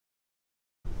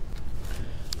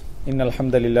إن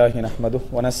الحمد لله نحمده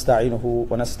ونستعينه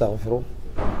ونستغفره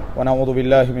ونعوذ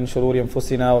بالله من شرور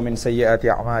أنفسنا ومن سيئات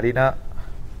أعمالنا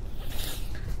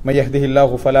من يهده الله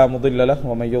فلا مضل له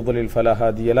ومن يضلل فلا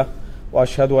هادي له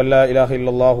وأشهد أن لا إله إلا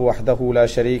الله وحده لا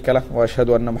شريك له وأشهد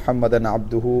أن محمدا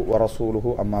عبده ورسوله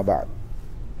أما بعد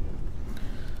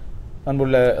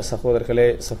அன்புள்ள சகோதரர்களே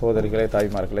சகோதரிகளே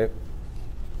தாய்மார்களே,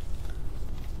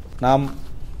 நாம்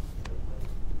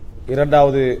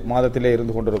இரண்டாவது மாதத்திலே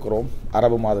இருந்து கொண்டிருக்கிறோம்.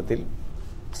 அரபு மாதத்தில்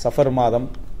சஃபர் மாதம்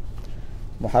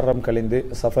முஹர்ரம் கழிந்து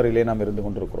சஃபரிலே நாம் இருந்து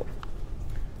கொண்டிருக்கிறோம்.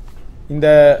 இந்த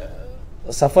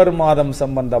சஃபர் மாதம்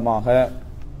சம்பந்தமாக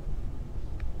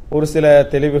ஒரு சில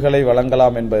தெளிவுகளை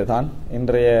வழங்கலாம் என்பதுதான்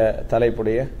இன்றைய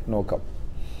தலைப்புடைய நோக்கம்.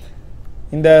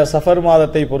 இந்த சஃபர்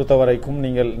மாதத்தை பொறுத்தவரைக்கும்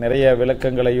நீங்கள் நிறைய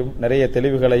விளக்கங்களையும் நிறைய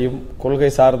தெளிவுகளையும்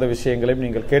கொள்கை சார்ந்த விஷயங்களையும்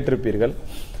நீங்கள் கேட்டிருப்பீர்கள்.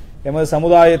 எமது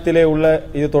சமுதாயத்திலே உள்ள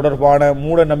இது தொடர்பான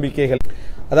மூட நம்பிக்கைகள்,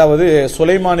 அதாவது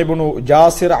சுலைமான் இப்னு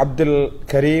ஜாசிர் அப்துல்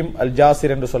கரீம் அல்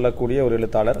ஜாசிர் என்று சொல்லக்கூடிய ஒரு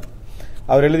எழுத்தாளர்,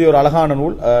 அவர் எழுதிய ஒரு அழகான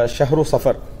நூல் ஷஹ்ரு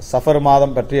சஃபர், சஃபர்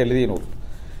மாதம் பற்றி எழுதிய நூல்.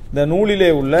 இந்த நூலிலே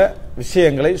உள்ள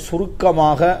விஷயங்களை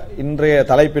சுருக்கமாக இன்றைய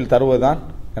தலைப்பில் தருவதுதான்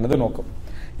எனது நோக்கம்.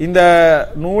 இந்த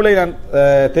நூலை நான்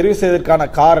தெரிவு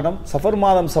செய்வதற்கான காரணம், சஃபர்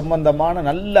மாதம் சம்பந்தமான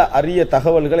நல்ல அரிய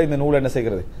தகவல்களை இந்த நூல் என்ன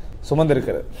செய்கிறது,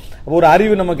 சுமந்திருக்கிறது. ஒரு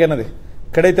அறிவு நமக்கு என்னது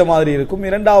கிடைத்த மாதிரி இருக்கும்.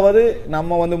 இரண்டாவது,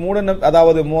 நம்ம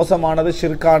அதாவது மோசமானது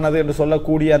ஷிர்கானது என்று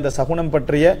சொல்லக்கூடிய அந்த சகுனம்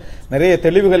பற்றிய நிறைய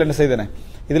தெளிவுகள் என்ன செய்தன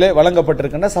இதிலே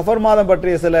வழங்கப்பட்டிருக்கின்ற சஃபர் மாதம்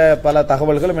பற்றிய சில பல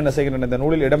தகவல்களும் என்ன செய்கின்றன இந்த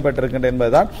நூலில் இடம்பெற்றிருக்கின்ற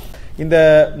என்பதுதான் இந்த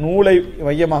நூலை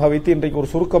மையமாக வைத்து இன்றைக்கு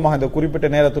ஒரு சுருக்கமாக, இந்த குறிப்பிட்ட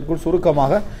நேரத்திற்குள்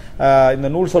சுருக்கமாக இந்த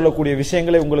நூல் சொல்லக்கூடிய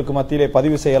விஷயங்களை உங்களுக்கு மத்தியிலே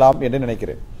பதிவு செய்யலாம் என்று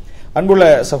நினைக்கிறேன். அன்புள்ள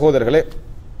சகோதரர்களே,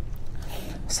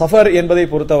 சஃபர் என்பதை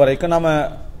பொறுத்த வரைக்கும் நாம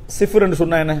சிஃபர் என்று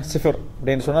சொன்னா என்ன, சிஃபர்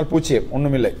அப்படின்னு சொன்னால் பூச்சியம்,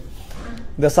 ஒண்ணுமில்லை.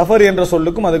 இந்த சஃபர் என்ற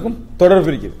சொல்லுக்கும் அதுக்கும் தொடர்பு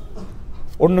இருக்கிறது.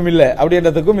 ஒண்ணுமில்லை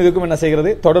அப்படின்றதுக்கும் இதுக்கும் என்ன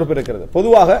செய்கிறது, தொடர்பு இருக்கிறது.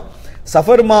 பொதுவாக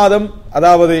சஃபர் மாதம்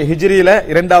அதாவது ஹிஜ்ரியில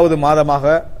இரண்டாவது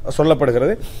மாதமாக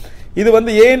சொல்லப்படுகிறது.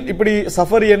 இது ஏன் இப்படி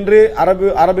சஃபர் என்று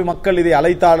அரபு மக்கள் இதை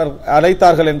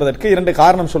அழைத்தார்கள் என்பதற்கு இரண்டு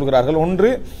காரணம் சொல்கிறார்கள்.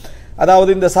 ஒன்று,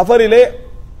 அதாவது இந்த சஃபரிலே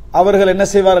அவர்கள் என்ன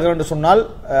செய்வார்கள் என்று சொன்னால்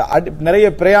நிறைய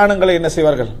பிரயாணங்களை என்ன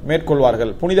செய்வார்கள்,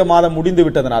 மேற்கொள்வார்கள். புனித மாதம் முடிந்து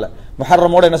விட்டதனால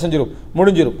முஹர்ரமோட என்ன செஞ்சிடும்,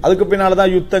 முடிஞ்சிடும். அதுக்கு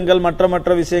பின்னால்தான் யுத்தங்கள்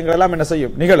மற்ற விஷயங்கள் எல்லாம் என்ன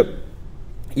செய்யும், நிகழும்.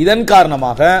 இதன்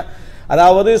காரணமாக,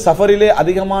 அதாவது சஃபரிலே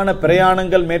அதிகமான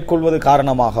பிரயாணங்கள் மேற்கொள்வது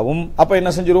காரணமாகவும் அப்ப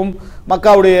என்ன செஞ்சிடும்,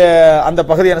 மக்காவுடைய அந்த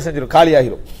பகுதி என்ன செஞ்சிடும்,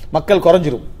 காலியாகிடும், மக்கள்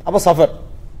குறைஞ்சிரும். அப்ப சஃபர்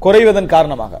குறைவதன்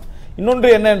காரணமாக.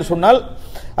 இன்னொன்று என்ன என்று சொன்னால்,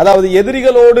 அதாவது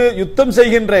எதிரிகளோடு யுத்தம்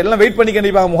செய்கின்ற எல்லாம் வெயிட் பண்ணி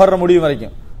கண்டிப்பாக முஹர்ரம் முடியும்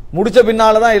வரைக்கும், முடிச்ச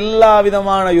பின்னால்தான் எல்லா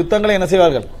விதமான யுத்தங்களை என்ன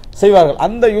செய்வார்கள்.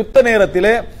 அந்த யுத்த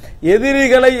நேரத்திலே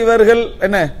எதிரிகளை இவர்கள்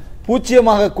என்ன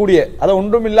பூச்சியமாக கூடிய, அதை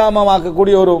ஒன்றும்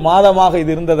இல்லாமக்கக்கூடிய ஒரு மாதமாக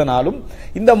இது இருந்ததனாலும்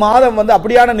இந்த மாதம்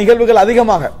அப்படியான நிகழ்வுகள்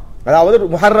அதிகமாக, அதாவது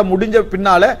முஹர்ரம் முடிஞ்ச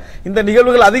பின்னால இந்த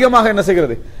நிகழ்வுகள் அதிகமாக என்ன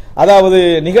செய்கிறது, அதாவது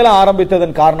நிகழ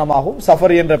ஆரம்பித்ததன் காரணமாகவும்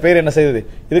சஃபர் என்ற பெயர் என்ன செய்தது,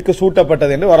 இதுக்கு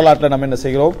சூட்டப்பட்டது என்று வரலாற்றில் நம்ம என்ன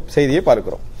செய்கிறோம், செய்தியை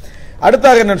பார்க்கிறோம்.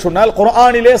 அடுத்தாக என்ன சொன்னால்,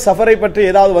 குர்ஆனிலே சஃபரை பற்றி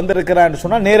ஏதாவது வந்திருக்கிறார் என்று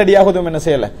சொன்னால் நேரடியாக என்ன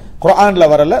செய்யல, குர்ஆன்ல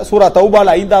வரல. சூரா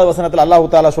தௌபால 5வது வசனத்தில் அல்லாஹ்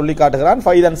தஆலா சொல்லி காட்டுகிறான்,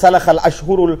 ஃபைதன் சலஹல்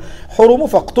அஷ்ஹுருல் ஹுரும்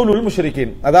ஃபக்துலுல்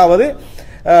முஷ்ரிகீன். அதாவது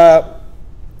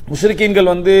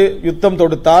முஷ்ரிகீன்கள் யுத்தம்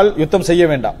தொடுத்தால் யுத்தம் செய்ய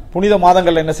வேண்டாம், புனித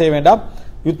மாதங்கள் என்ன செய்ய வேண்டாம்,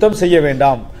 யுத்தம் செய்ய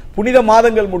வேண்டாம். புனித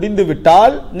மாதங்கள் முடிந்து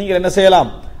விட்டால் நீங்கள் என்ன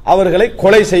செய்யலாம், அவர்களை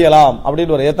கொலை செய்யலாம்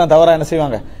அப்படின்னு ஒரு ஏத்தான் தவறா என்ன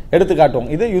செய்வாங்க, எடுத்து காட்டுவோம்.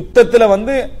 இது யுத்தத்துல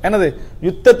என்னது,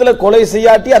 யுத்தத்துல கொலை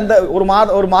செய்யாட்டி அந்த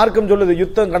ஒரு மார்க்கம் சொல்லுது,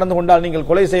 யுத்தம் கடந்து கொண்டால் நீங்கள்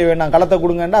கொலை செய்ய வேண்டாம், களத்தை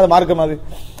கொடுங்கன்னா அது மார்க்கம். அது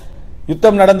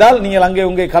யுத்தம் நடந்தால் நீங்கள் அங்கே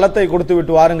உங்க களத்தை கொடுத்து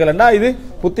விட்டு வாருங்கள், இது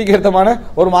புத்திக்கு பொருத்தமான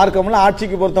ஒரு மார்க்கம் இல்ல,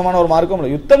 ஆட்சிக்கு பொருத்தமான ஒரு மார்க்கம்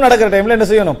இல்ல. யுத்தம் நடக்கிற டைம்ல என்ன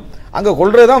செய்யணும், அங்க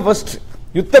கொல்றதுதான் ஃபர்ஸ்ட்.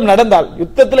 யுத்தம் நடந்தால்,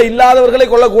 யுத்தத்தில் இல்லாதவர்களை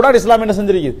கொல்லக்கூடாது இஸ்லாம் என்ன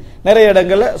செஞ்சிருக்கு, நிறைய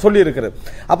இடங்கள்ல சொல்லி இருக்கிறது.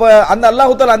 அப்ப அந்த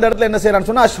அல்லாஹ் தஆலா அந்த இடத்துல என்ன செய்யறான்னு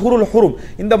சொன்னா, அஷ்ஹுருல் ஹுரும்,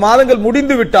 இந்த மாதங்கள்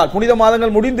முடிந்து விட்டால், புனித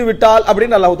மாதங்கள் முடிந்து விட்டால்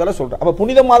அப்படின்னு அல்லாஹ் தஆலா சொல்றான். அப்ப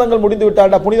புனித மாதங்கள் முடிந்து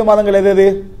விட்டால், புனித மாதங்கள் எது,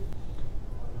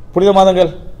 புனித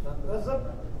மாதங்கள்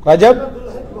ரஜப்,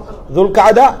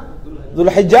 துல்காதா,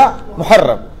 துல்ஹிஜ்ஜா,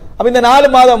 முஹர்ரம். அப்ப இந்த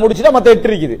 4 மாதம் முடிச்சுட்டா மத்த 8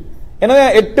 இருக்குது. எனவே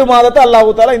 8 மாதத்தை அல்லாஹ்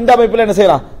தஆலா இந்த அமைப்பில் என்ன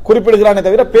செய்யறான், குறிப்பிடுகிறானே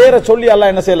தவிர பேரை சொல்லி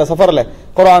அல்லாஹ் என்ன செய்யல, சஃபர்ல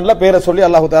குர்ஆன்ல பேரை சொல்லி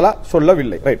அல்லாஹ் தஆலா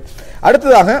சொல்லவில்லை. ரைட்.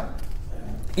 அடுத்ததாக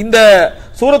இந்த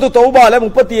சூரத்து தௌபால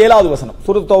 37வது வசனம்,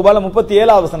 சூரத்து தௌபால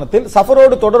 37வது வசனத்தில்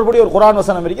சஃபரோடு தொடர்புடைய ஒரு குர்ஆன்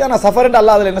வசனம் இருக்கு. ஆனா சஃபர் என்று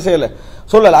அல்லாஹ் அதுல என்ன செய்யல,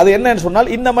 சொல்லல. அது என்னன்னு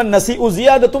சொன்னால், இன்னமன் நஸீஉ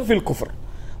ஜியாதத்தும் ஃபில் குஃப்ர்,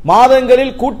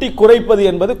 மாதங்களில் கூட்டி குறைப்பது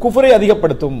என்பது குஃப்ரை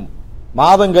அதிகப்படுத்தும்.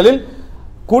 மாதங்களில்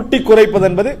கூட்டி குறைப்பது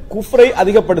என்பது குஃப்ரை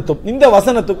அதிகப்படுத்தும். இந்த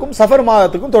வசனத்துக்கும் சஃபர்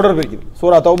மாதத்துக்கும் தொடர்பு இருக்குது.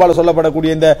 சூரா தௌபால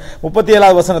சொல்லப்படக்கூடிய இந்த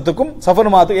 37வது வசனத்துக்கும் சஃபர்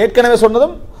மாதத்துக்கு ஏற்கனவே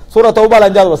சொன்னதும் சூரா தௌபால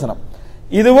 5வது வசனம்,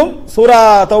 இதுவும் சூரா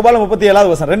தௌபால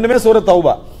 37வது வசனம், ரெண்டுமே சூரா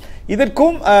தௌபா.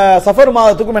 இதற்கும் சஃபர்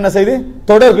மாதத்துக்கும் என்ன செய்து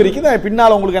தொடர்பு இருக்குது.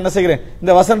 பின்னால் உங்களுக்கு என்ன செய்கிறேன்,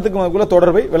 இந்த வசனத்துக்கும்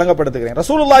தொடர்பை விளங்கப்படுத்துகிறேன்.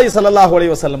 ரசூலுல்லாஹி ஸல்லல்லாஹு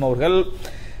அலைஹி வஸல்லம் அவர்கள்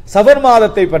சஃபர்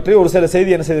மாதத்தை பற்றி ஒரு சில செய்தி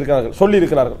என்ன செய்திருக்கிறார்கள், சொல்லி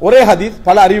இருக்கிறார்கள். ஒரே ஹதீஸ்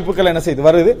பல அறிவிப்புகள் என்ன செய்து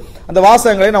வருது, அந்த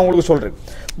வாசகங்களை நான் உங்களுக்கு சொல்றேன்.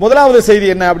 முதலாவது செய்தி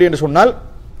என்ன அப்படி என்று சொன்னால்,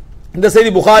 இந்த செய்தி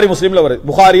புகாரி முஸ்லிம்ல வருது.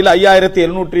 புகாரில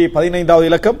 5715வது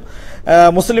இலக்கம்,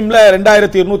 முஸ்லிம்ல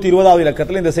 2220வது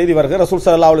இலக்கத்தில் இந்த செய்தி வருகிறது. ரசூல்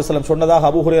ஸல்லல்லாஹு அலைஹி வஸல்லம் சொன்னதாக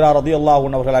அபூ ஹுரைரா ரலியல்லாஹு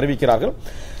அன்ஹு அவர்கள் அறிவிக்கிறார்கள்.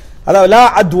 அதாவது லா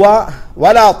அத்வா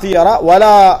வலா தியரா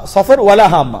வலா சஃபர் வலா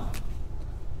ஹாமா,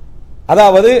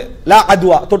 அதாவது லா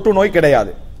அத்வா தொற்று நோய்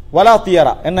கிடையாது, வலா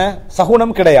தியரா என்ன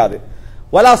சகுனம் கிடையாது,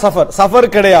 வலா சஃபர் சஃபர்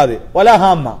கிடையாது, வலா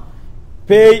ஹாமா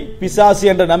பேய் பிசாசு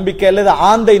என்ற நம்பிக்கை அல்லது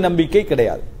ஆந்தை நம்பிக்கை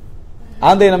கிடையாது.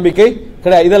 ஆந்தை நம்பிக்கை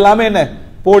கிடையாது. இதெல்லாமே என்ன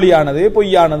போலியானது,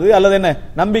 பொய்யானது அல்லது என்ன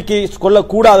நம்பிக்கை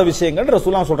கொள்ளக்கூடாத விஷயங்கள்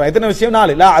ரசூலுல்லாஹ் சொல்றாங்க. எத்தனை விஷயம்?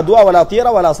 4. லா அத்வா வலா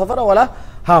தியரா வலா சஃபர வலா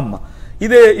ஹாமா.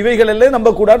 இது இவைகள் எல்லாம் நம்ப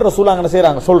கூடாது ரசூலுல்லாஹ் என்ன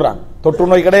செய்றாங்க, சொல்றாங்க. தொற்று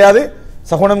நோய் கிடையாது,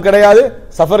 சகுனம் கிடையாது,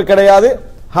 சஃபர் கிடையாது,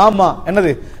 ஹாமா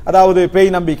என்னது அதாவது பேய்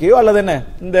நம்பிக்கையோ அல்லது என்ன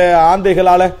இந்த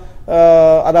ஆந்தைகளால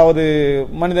அதாவது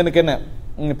மனிதனுக்கு என்ன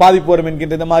பாதிப்பு வரும்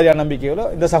என்கின்ற இந்த மாதிரியான நம்பிக்கைகளோ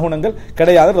இந்த சகுனங்கள்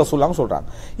கிடையாது ரசூலுல்லாஹ் சொல்றாங்க.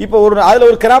 இப்போ அதுல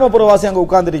ஒரு கிராமப்புறவாசி அங்க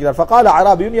உட்கார்ந்து இருக்கிறார். ஃபகால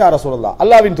அராபியுன் யா ரசூலுல்லாஹ்,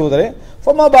 அல்லாஹ்வின் தூதரே,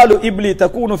 ஃபமா பாலு இப்லி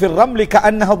தகூனு ஃபிர் ரம்லி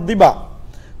கஅன்னஹா திபா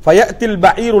ஃபயஅத்தில்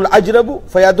பஈருல் அஜ்ரபு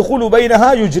ஃபயதுகுலு பைனஹா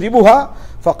யுஜ்ரிபுஹா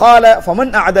ஃபகால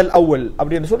ஃபமன் அஅதல் அவ்வல்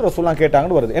அப்படின்னு சொல்லி ரசூலுல்லாஹ்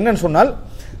கேட்டாங்கன்னு வருது. என்னன்னு சொன்னால்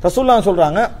ரசூலுல்லாஹ்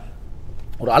சொல்றாங்க,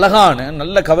 ஒரு அழகான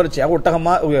நல்ல கவர்ச்சியாக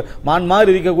ஒட்டகமா மான் மாதிரி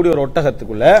இருக்கக்கூடிய ஒரு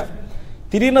ஒட்டகத்துக்குள்ள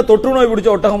திடீர்னு தொற்று நோய் பிடிச்ச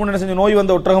ஒட்டகம் என்ன செஞ்சு, நோய்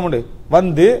வந்த ஒட்டகம்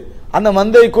வந்து அந்த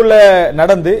மந்தைக்குள்ள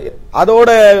நடந்து அதோட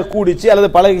கூடிச்சு அல்லது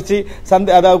பழகிச்சு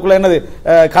சந்தை அதுக்குள்ள என்னது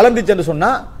கலந்துச்சுன்னு சொன்னா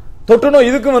தொற்று நோய்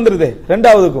இதுக்கும் வந்துருது,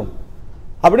 ரெண்டாவதுக்கும்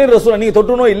அப்படின்னு ரசூல், நீங்க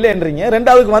தொற்று நோய் இல்லைன்றீங்க,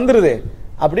 ரெண்டாவதுக்கு வந்துருது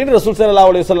அப்படின்னு ரசூல் ஸல்லல்லாஹு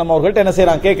அலைஹி வஸல்லம் அவர்கள்ட்ட என்ன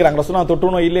செய்றாங்க, கேட்கறாங்க. ரசூலுல்லாஹ்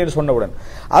தொற்று நோய் இல்லைன்னு சொன்னவுடன்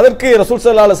அதற்கு ரசூல்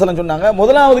ஸல்லல்லாஹு அலைஹி வஸல்லம் சொன்னாங்க,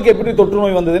 முதலாவதுக்கு எப்படி தொற்று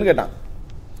நோய் வந்ததுன்னு கேட்டாங்க.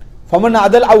 ஃபமன்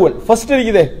அதல் அவ்வல் ஃபர்ஸ்ட்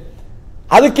இருக்குதே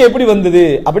அதுக்கு எப்படி வந்தது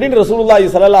அப்படின்னு ரசூலுல்லாஹி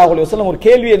ஸல்லல்லாஹு அலைஹி வஸல்லம் ஒரு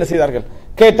கேள்வி என்ன செய்தார்கள்,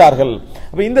 கேட்டார்கள்.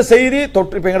 அப்ப இந்த செய்தி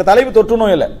தொற்று, இப்ப எங்க தலைப்பு தொற்று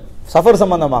நோய் இல்ல, சஃபர்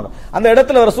சம்பந்தமாக அந்த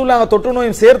இடத்துல ரசூலுல்லாஹ் தொற்று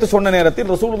நோயும் சேர்த்து சொன்ன நேரத்தில்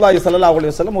ரசூலுல்லாஹி ஸல்லல்லாஹு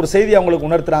அலைஹி வஸல்லம் ஒரு செய்தி அவங்களுக்கு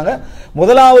உணர்த்துறாங்க.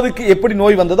 முதலாவதுக்கு எப்படி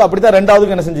நோய் வந்ததோ அப்படிதான்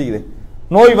ரெண்டாவதுக்கு என்ன செஞ்சுக்குது,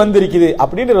 நோய் வந்திருக்குது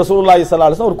அப்படின்னு ரசூலுல்லாஹி ஸல்லல்லாஹு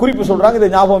அலைஹி வஸல்லம் ஒரு குறிப்பு சொல்றாங்க.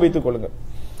 இதை ஞாபகம் வைத்துக் கொள்ளுங்க.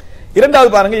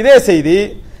 இரண்டாவது பாருங்க, இதே செய்தி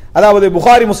அதாவது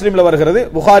புகாரி முஸ்லிம்ல வருகிறது.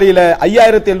 புகாரியில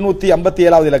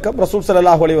 5757வது இலக்கம், ரசூல்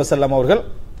ஸல்லல்லாஹு அலைஹி வஸல்லம் அவர்கள்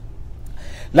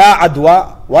லா அத்வா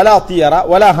வலா தியரா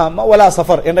வலா ஹாமா வலா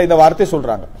சஃபர் என்ற இந்த வார்த்தை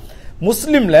சொல்றாங்க.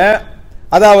 முஸ்லிம்ல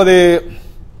அதாவது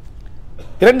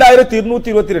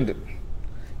 2222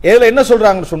 இதுல என்ன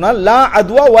சொல்றாங்கன்னு சொன்னால் லா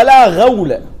அத்வா வலா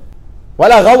கவுல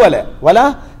வலா கவல வலா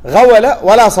கவல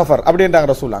வலா சஃபர் அப்படின்றாங்க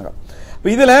ரசூலுல்லாஹ்.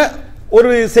 இதுல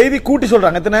ஒரு செய்தி கூட்டி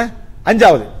சொல்றாங்க. எத்தனை?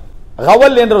 5வது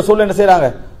கவல் என்ற சொல் என்ன செய்றாங்க,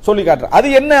 சொல்லி காட்டுற. அது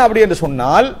என்ன அப்படி என்று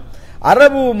சொன்னால்,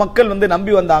 அரபு மக்கள்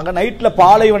நம்பி வந்தாங்க, நைட்ல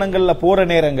பாலைவனங்கள்ல போற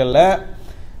நேரங்கள்ல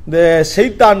இந்த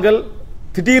ஷைத்தான்கள்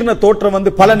திடீர்னு தோற்றம்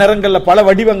பல நிறங்கள்ல பல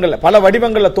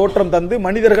வடிவங்கள்ல தோற்றம் தந்து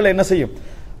மனிதர்களை என்ன செய்யும்,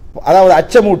 அதாவது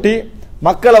அச்சமூட்டி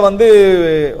மக்களை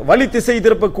வழி திசை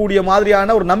திருப்பக்கூடிய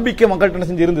மாதிரியான ஒரு நம்பிக்கை மக்கள்கிட்ட என்ன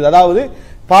செஞ்சு இருந்தது. அதாவது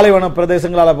பாலைவன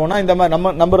பிரதேசங்களால போனா இந்த மாதிரி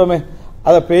நம்ம நம்புறோமே,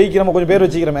 அதை பேய்க்கு நம்ம கொஞ்சம் பேர்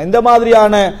வச்சுக்கிறோமே, இந்த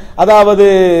மாதிரியான அதாவது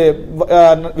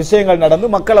விஷயங்கள் நடந்து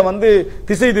மக்களை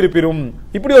திசை திருப்பிடும்,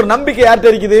 இப்படி ஒரு நம்பிக்கை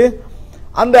யார்கிட்ட இருக்குது,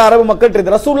 அந்த அரபு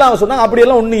மக்கள்கிட்ட. ரசூலுல்லாஹ் சொன்னாங்க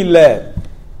அப்படியெல்லாம் ஒண்ணும் இல்ல,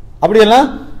 அப்படியெல்லாம்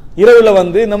இரவுல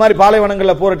இந்த மாதிரி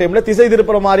பாலைவனங்கள்ல போற டைம்ல திசை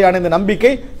திருப்புற மாதிரியான இந்த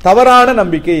நம்பிக்கை தவறான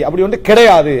நம்பிக்கை அப்படி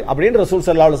கிடையாது அப்படின்னு ரசூல்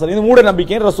ஸல்லல்லாஹு அலைஹி வஸல்லம், இது மூட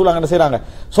நம்பிக்கைன்னு ரசூலுல்லாஹ் என்ன செய்றாங்க,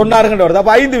 சொன்னாருங்கன்னு வருது.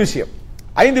 அப்ப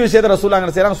 5 விஷயத்தை ரசூலுல்லாஹ்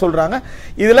என்ன செய்றாங்க, சொல்றாங்க.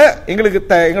 இதுல எங்களுக்கு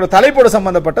எங்களோட தலைப்போட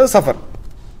சம்பந்தப்பட்டது சஃபர்.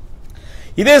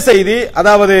 இதே செய்தி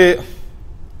அதாவது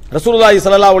ரசூலுல்லாஹி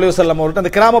ஸல்லல்லாஹு அலைஹி வஸல்லம் அவர்கள்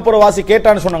அந்த கிராமப்புறவாசி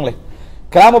கேட்டான்னு சொன்னாங்களே,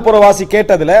 கிராமப்புறவாசி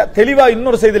கேட்டதுல தெளிவா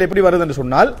இன்னொரு செய்தியில் எப்படி வருதுன்னு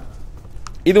சொன்னால்,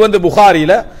 இது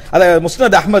புகாரியில அதாவது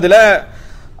முஸ்னத் அஹ்மதுல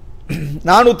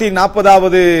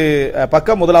 440வது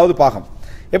பக்கம் 1வது பாகம்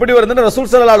எப்படி வருதுன்னு ரசூல்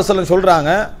ஸல்லல்லாஹு அலைஹி வஸல்லம் சொல்றாங்க,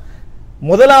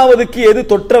 முதலாவதுக்கு எது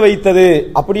தொற்ற வைத்தது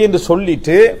அப்படி என்று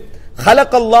சொல்லிட்டு,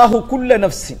 ஹலகல்லாஹு குல்ல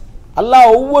நஃப்ஸின், அல்லாஹ்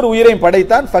ஒவ்வொரு உயிரையும்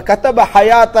படைத்தான், ஃபகதப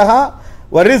ஹயாத்தஹா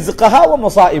வ ரிஸ்கஹா வ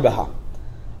மஸாயிபஹா,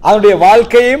 அதனுடைய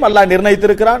வாழ்க்கையையும் அல்லாஹ்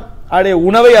நிர்ணயித்திருக்கிறான், அதனுடைய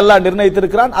உணவை அல்லாஹ்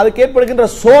நிர்ணயித்திருக்கிறான், அதுக்கு ஏற்படுகின்ற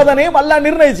சோதனையும் அல்லாஹ்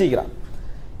நிர்ணயிச்சிருக்கிறான்.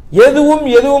 எதுவும்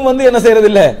என்ன செய்யறது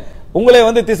இல்ல, உங்களை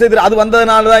திசை அது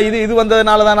வந்ததுனால தான் இது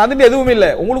வந்ததுனால தான் அது எதுவும் இல்லை.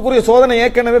 உங்களுக்குரிய சோதனை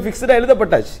ஏற்கனவே பிக்ஸ்டா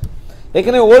எழுதப்பட்டாச்சு,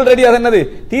 ஏற்கனவே ஆல்ரெடி அது என்னது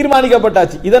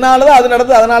தீர்மானிக்கப்பட்டாச்சு. இதனாலதான் அது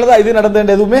நடந்தது, அதனாலதான் இது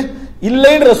நடந்தது எதுவுமே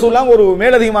இல்லைன்னு ரசூலுல்லாஹ் ஒரு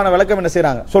மேலதிகமான விளக்கம் என்ன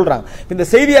செய்றாங்க, சொல்றாங்க. இந்த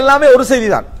செய்தி எல்லாமே ஒரு செய்தி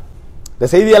தான், இந்த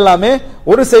செய்தி எல்லாமே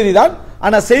ஒரு செய்தி தான்.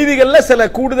 ஆனா செய்திகள்ல சில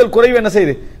கூடுதல் குறைவு என்ன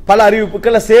செய்து பல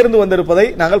அறிவிப்புகள் சேர்ந்து வந்திருப்பதை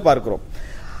நாங்கள் பார்க்கிறோம்.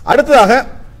 அடுத்ததாக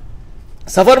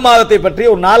சஃபர் மாதத்தை பற்றி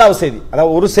ஒரு 4வது செய்தி,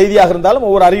 அதாவது ஒரு செய்தியாக இருந்தாலும்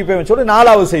ஒவ்வொரு அறிவிப்பை சொல்லி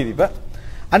 4வது செய்தி. இப்ப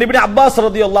இப்னு அப்பாஸ்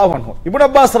ரலியல்லாஹு அன்ஹு, இப்னு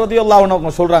அப்பாஸ் ரலியல்லாஹு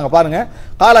அன்ஹு சொல்றாங்க பாருங்க,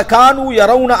 قال كانوا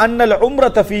يرون ان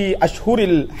العمره في اشهر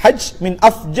الحج من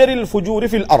افجر الفجور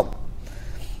في الارض.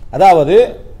 அதாவது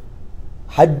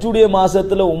ஹஜ்ஜுடைய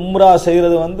மாசத்துல உம்ரா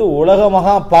செய்யறது உலக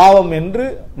மகா பாவம் என்று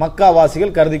மக்கா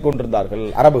வாசிகள் கருதி கொண்டிருந்தார்கள்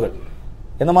அரபுகள்.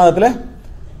 எந்த மாதத்துல?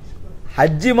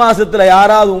 ஹஜ்ஜி மாசத்துல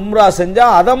யாராவது உம்ரா செஞ்சா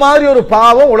அத மாதிரி ஒரு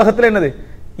பாவம் உலகத்துல என்னது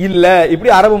இல்ல, இப்படி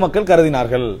அரபு மக்கள்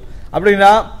கருதினார்கள்.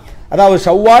 அப்படின்னா அதாவது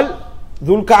ஷவ்வால்,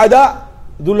 துல்காதா,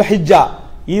 துல்ஹிஜ்ஜா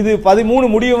இது 13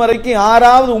 முடியும் வரைக்கும்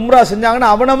யாராவது உம்ரா செஞ்சாங்கன்னா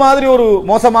அவன மாதிரி ஒரு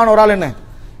மோசமான ஒரு ஆள் என்ன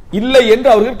இல்லை என்று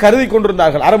அவர்கள் கருதி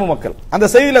கொண்டிருந்தார்கள் அரபு மக்கள். அந்த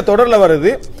செய்தியில தொடர்ல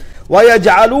வருது,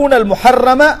 வயஜஅலூனல்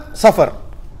முஹர்ரம சஃபர்.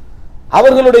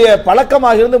 அவர்களுடைய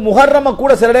பழக்கமாக இருந்து முஹர்ரம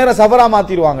கூட சில நேரம் சஃபரா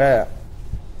மாத்திடுவாங்க,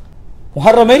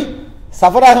 முஹர்ரமை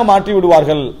சஃபராக மாற்றி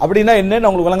விடுவார்கள். அப்படின்னா என்னன்னு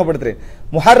உங்களுக்கு விளங்கப்படுத்துறேன்.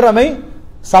 முஹர்ரமை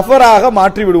சஃபராக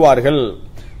மாற்றி விடுவார்கள்.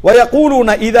 ويقولون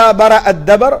اذا برأ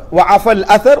الدبر وعفى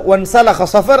الاثر وانسلخ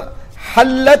صفر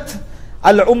حلت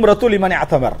العمره لمن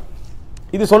اعتمر.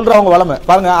 இது சொல்றவங்க வளமை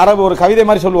பாருங்க, அரபு ஒரு கவிதை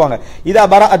மாதிரி சொல்லுவாங்க, اذا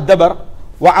برأ الدبر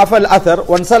وعفى الاثر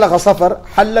وانسلخ صفر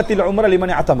حلت العمره لمن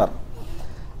اعتمر.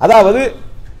 அதாவது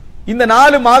இந்த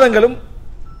 4 மாதங்களும்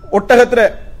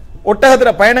ஒட்டகத்துல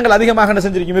பயணங்கள் அதிகமாக என்ன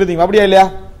செஞ்சிருக்கும் இருந்தீங்க, அப்படியா இல்லையா?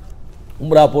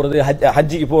 உம்ரா போறது,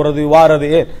 ஹஜ்ஜிக்கு போறது, வாரது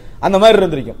அந்த மாதிரி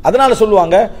இருந்திருக்கும். அதனால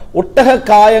சொல்லுவாங்க ஒட்டக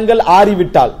காயங்கள்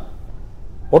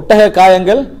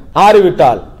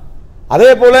ஆறிவிட்டால்,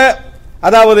 அதே போல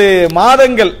அதாவது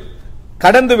மாதங்கள்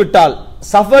கடந்து விட்டால்,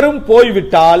 சஃபரும்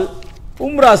போய்விட்டால்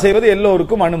உம்ரா செய்வது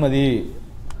எல்லோருக்கும் அனுமதி.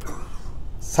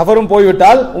 சஃபரும்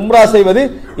போய்விட்டால் உம்ரா செய்வது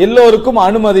எல்லோருக்கும்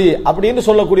அனுமதி அப்படின்னு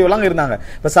சொல்லக்கூடியவங்க இருந்தாங்க.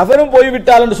 இப்ப சஃபரும்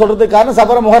போய்விட்டால் என்று சொல்றதுக்கு காரணம்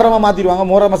சஃபர முஹர்ரமா மாத்திடுவாங்க,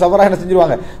 முஹர்ரம சஃபரா என்ன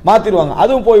செஞ்சிருவாங்க மாத்திடுவாங்க.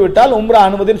 அதுவும் போய்விட்டால் உம்ரா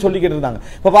அனுமதின்னு சொல்லிக்கிட்டு இருந்தாங்க.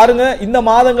 இப்ப பாருங்க இந்த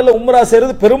மாதங்கள்ல உம்ரா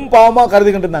செய்யறது பெரும் பாவமா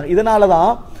கருதிக்கிட்டு இருந்தாங்க. இதனாலதான்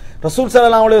ரசூல்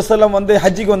ஸல்லல்லாஹு அலைஹி வஸல்லம்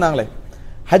ஹஜ்ஜிக்கு வந்தாங்களே,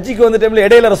 ஹஜ்ஜிக்கு வந்த டைம்ல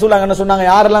இடையில ரசூல் என்ன சொன்னாங்க,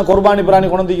 யாரெல்லாம் குர்பானி பிராணி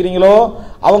கொண்டு வந்திருக்கீங்களோ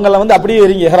அவங்கள அப்படியே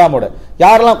இருங்க இஹ்ராமோட,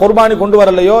 யாரெல்லாம் குர்பானி கொண்டு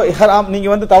வரலையோ இஹ்ராம்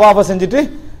நீங்க தவாஃப செஞ்சுட்டு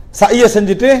சய்ய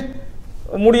செஞ்சுட்டு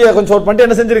முடிய கொஞ்சம் ஷார்ட் பண்ணிட்டு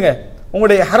என்ன செஞ்சிருங்க,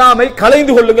 உங்களுடைய இஹ்ராமை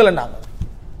கலைந்து கொள்ளுங்கள் என்றாங்க.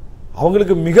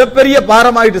 அவங்களுக்கு மிகப்பெரிய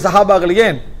பாரமாயிட்டு சஹாபாக்கள்.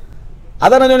 ஏன்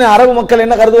அதான் அரபு மக்கள்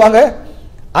என்ன கருதுவாங்க,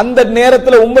 அந்த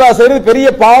நேரத்தில் உம்ரா செய்யறது பெரிய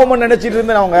பாவம் நினைச்சிட்டு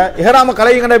இருந்த அவங்க இஹ்ராம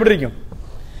கலையுங்கன்னா எப்படி இருக்கும்.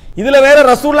 இதுல வேற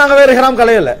ரசூல்லாங்க வேற இஹ்ராம்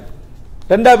கலையல,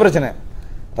 ரெண்டாவது பிரச்சனை.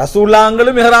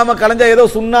 ரசூல்லாங்களும் இஹ்ராம கலைஞ்சா ஏதோ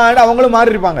சுன்னா அவங்களும்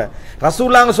மாறி இருப்பாங்க.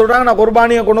 ரசூல்லாங்க சொல்றாங்க நான்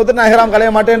குர்பானியை கொண்டு வந்து நான் இஹ்ராம்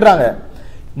கலைய மாட்டேன்றாங்க,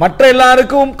 மற்ற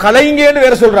எல்லாருக்கும் கலைங்கன்னு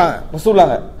வேற சொல்றாங்க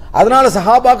ரசூல்லாங்க. அதனால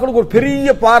சஹாபாக்களுக்கு ஒரு பெரிய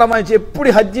பாரமாயிடுச்சு, எப்படி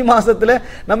ஹஜ்ஜி மாசத்துல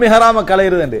நம்ம இஹ்ராம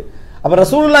கலையிறது. அப்ப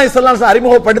ரசூலுல்லாஹி ஸல்லல்லாஹு அலைஹி வஸல்லம்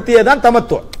அறிமுகப்படுத்தியதான்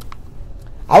தமத்து.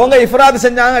 அவங்க இஃப்ராத்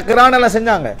செஞ்சாங்க, கிரான் எல்லாம்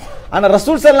செஞ்சாங்க. ஆனா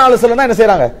ரசூல் ஸல்லல்லாஹு அலைஹி வஸல்லம் தான் என்ன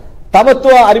செய்றாங்க,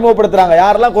 தமத்துவ அறிமுகப்படுத்துறாங்க.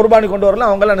 யாரெல்லாம் குர்பானி கொண்டு வரலாம்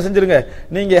அவங்க எல்லாம் என்ன செஞ்சிருங்க,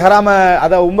 நீங்க இஹ்ராம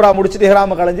அத உம்ரா முடிச்சிட்டு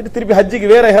இஹ்ராம கலைஞ்சிட்டு திருப்பி ஹஜ்ஜிக்கு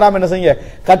வேற இஹ்ராம் என்ன செய்யுங்க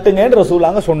கட்டுங்கன்னு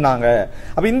ரசூலாங்க சொன்னாங்க.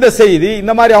 அப்ப இந்த செய்தி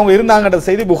இந்த மாதிரி அவங்க இருந்தாங்கன்ற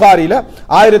செய்தி புகாரில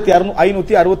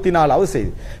 1564வது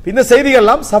செய்தி. இந்த செய்திகள்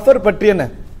எல்லாம் சஃபர் பற்றி என்ன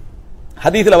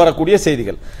ஹதீஸ்ல வரக்கூடிய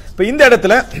செய்திகள். இப்ப இந்த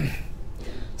இடத்துல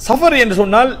சஃபர் என்று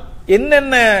சொன்னால்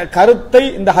என்னென்ன கருத்தை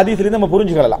இந்த ஹதீஸ்ல நம்ம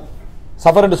புரிஞ்சுக்கலாம்.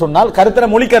 சஃபர் என்று சொன்னால் கருத்தர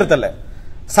மொழி கருத்து அல்ல,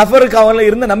 சஃபருக்கு அவங்கள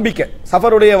இருந்த நம்பிக்கை,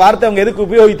 சஃபருடைய வார்த்தை அவங்க எதுக்கு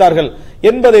உபயோகித்தார்கள்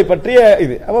என்பதை பற்றிய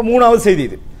இது. அப்ப 3வது செய்தி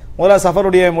இது. முதலாவது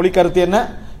சஃபருடைய மொழி கருத்து என்ன,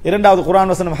 2வது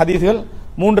குர்ஆன் வசனம் ஹதீஸ்கள்,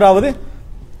 3வது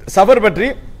சஃபர் பற்றி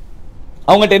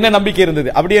அவங்கள்ட்ட என்ன நம்பிக்கை இருந்தது.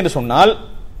 அப்படி என்று சொன்னால்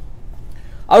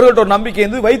அவர்கள்ட்ட ஒரு நம்பிக்கை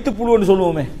இருந்து வயிற்று புழுன்னு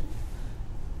சொல்லுவோமே,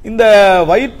 இந்த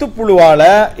வயிற்று புழுவால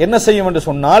என்ன செய்யும் என்று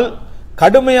சொன்னால்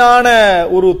கடுமையான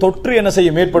ஒரு தொற்று என்ன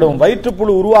செய்யும் ஏற்படும்.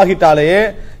 வயிற்றுப்புழு உருவாகிட்டாலே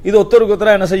இது ஒருத்தருக்கு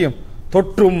ஒருத்தரா என்ன செய்யும்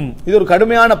தொற்றும், இது ஒரு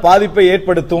கடுமையான பாதிப்பை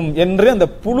ஏற்படுத்தும் என்று அந்த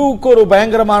புழுவுக்கு ஒரு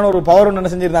பயங்கரமான ஒரு பவர்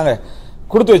என்ன செஞ்சிருந்தாங்க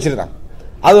கொடுத்து வச்சிருந்தாங்க.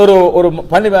 அது ஒரு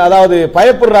பண்ணி அதாவது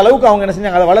பயப்படுற அளவுக்கு அவங்க என்ன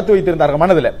செஞ்சாங்க அதை வளர்த்து வைத்திருந்தார்கள்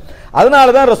மனதில்.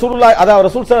 அதனாலதான் ரசூலுல்லாஹ் அதாவது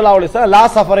ரசூல் ஸல்லல்லாஹு அலைஹி வஸல்லம் லா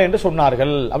சஃபர என்று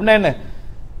சொன்னார்கள். அப்படின்னா என்ன,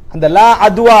 அந்த லா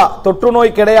அத்வா தொற்று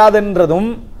நோய் கிடையாது என்றதும்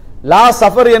லா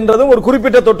சஃபர் என்றதும் ஒரு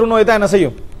குறிப்பிட்ட தொற்று நோய் தான் என்ன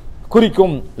செய்யும்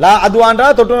குறிக்கும். லா அத்வான்றா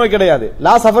தொற்று நோய் கிடையாது,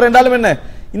 லா சஃபர் என்றாலும் என்ன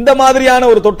இந்த மாதிரியான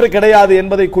ஒரு தொற்று கிடையாது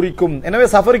என்பதை குறிக்கும். எனவே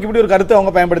சஃபருக்கு இப்படி ஒரு கருத்தை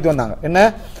அவங்க பயன்படுத்தி வந்தாங்க. என்ன,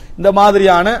 இந்த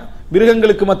மாதிரியான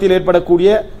மிருகங்களுக்கு மத்தியில் ஏற்படக்கூடிய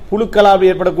புழுக்களால்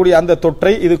ஏற்படக்கூடிய அந்த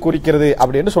தொற்றை இது குறிக்கிறது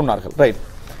அப்படின்னு சொன்னார்கள். ரைட்.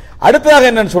 அடுத்ததாக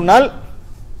என்னன்னு சொன்னால்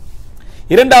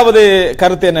 2வது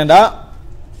கருத்து என்னன்னா,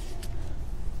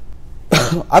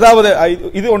 அதாவது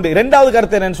இது ஒன்று. 2வது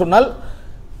கருத்து என்னன்னு சொன்னால்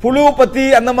புழு பத்தி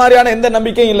அந்த மாதிரியான எந்த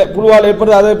நம்பிக்கையும் இல்லை, புழுவால்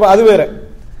ஏற்படுறது அது வேற.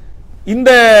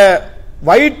 இந்த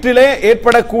வயிற்றிலே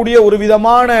ஏற்படக்கூடிய ஒரு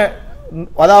விதமான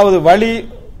அதாவது வலி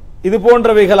இது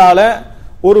போன்றவைகளால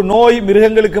ஒரு நோய்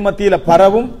மிருகங்களுக்கு மத்தியில்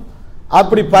பரவும்,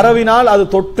 அப்படி பரவினால் அது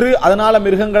தொற்று அதனால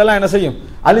மிருகங்கள் எல்லாம் என்ன செய்யும்,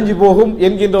 அழிஞ்சு போகும்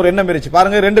என்கின்ற ஒரு எண்ணம் இருந்துச்சு.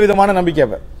 பாருங்க, ரெண்டு விதமான நம்பிக்கை.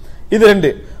 இது ரெண்டு.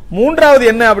 மூன்றாவது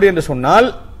என்ன அப்படி என்று சொன்னால்,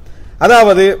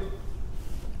 அதாவது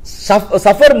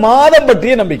சஃபர் மாதம்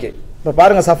பற்றிய நம்பிக்கை. இப்ப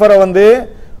பாருங்க, சஃபரை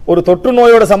ஒரு தொற்று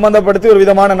நோயோட சம்பந்தப்படுத்தி ஒரு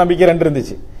விதமான நம்பிக்கை ரெண்டு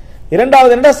இருந்துச்சு.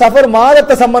 இரண்டாவது என்ன, சஃபர்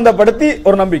மாதத்தை சம்பந்தப்படுத்தி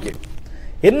ஒரு நம்பிக்கை.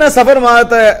 என்ன சஃபர்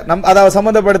மாதத்தை அதாவது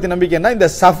சம்பந்தப்படுத்தி நம்பிக்கைன்னா, இந்த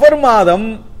சஃபர் மாதம்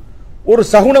ஒரு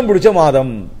சகுனம் பிடிச்ச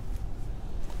மாதம்.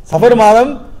 சஃபர்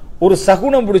மாதம் ஒரு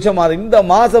சகுனம் பிடிச்ச மாதம். இந்த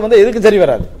மாதம் எதுக்கும் சரி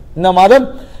வராது, இந்த மாதம்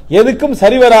எதுக்கும்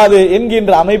சரி வராது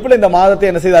என்கின்ற அமைப்பில் இந்த மாதத்தை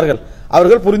என்ன செய்தார்கள்,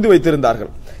 அவர்கள் புரிந்து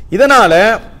வைத்திருந்தார்கள். இதனால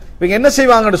இவங்க என்ன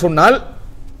செய்வாங்கன்னு சொன்னால்,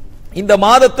 இந்த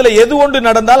மாதத்தில் எது ஒன்று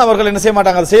நடந்தால் அவர்கள் என்ன செய்ய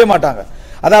மாட்டாங்க, அதை செய்ய மாட்டாங்க.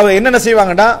 அதாவது என்னென்ன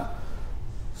செய்வாங்கன்னா,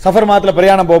 சஃபர் மாதத்தில்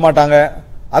பிரயாணம் போக மாட்டாங்க.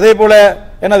 அதே போல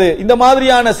என்னது, இந்த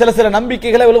மாதிரியான சில சில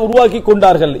நம்பிக்கைகளை உருவாக்கி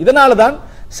கொண்டார்கள். இதனால தான்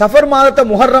சஃபர் மாதத்தை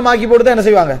முஹர்ரமாக்கி போட்டு என்ன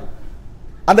செய்வாங்க,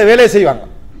 அந்த வேலையை செய்வாங்க.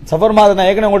 சஃபர் மாதம் நான்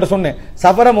ஏற்கனவே உங்கள்கிட்ட சொன்னேன்,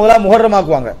 சஃபரை முதலா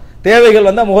முஹர்ரமாக்குவாங்க, தேவைகள்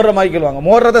வந்தா முஹர்ரமாக்கிடுவாங்க,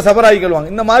 முஹர்ரத்தை சஃபராக்கிடுவாங்க.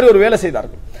 இந்த மாதிரி ஒரு வேலை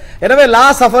செய்தார்கள். எனவே லா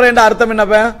சஃபர் என்ற அர்த்தம்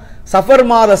என்னப்ப, சஃபர்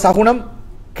மாத சகுனம்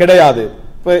கிடையாது.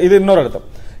 இது இன்னொரு அர்த்தம்.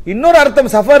 இன்னொரு அர்த்தம்,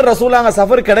 சஃபர் ரசூலாங்க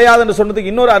சஃபர் கிடையாது என்று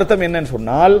சொன்னதுக்கு இன்னொரு அர்த்தம் என்னன்னு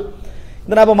சொன்னால்,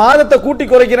 இந்த நம்ம மாதத்தை கூட்டி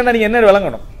குறைக்கிறேன்னா நீங்க என்ன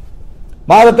விளங்கணும்,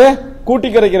 மாதத்தை கூட்டி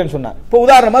குறைக்கிறேன்னு சொன்னா, இப்போ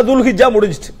உதாரணமா துல்ஹிஜ்ஜா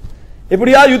முடிஞ்சிச்சு,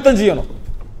 எப்படியாவது யுத்தம் செய்யணும்,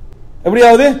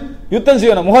 எப்படியாவது யுத்தம்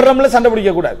செய்யணும், முஹர்ரம்ல சண்டை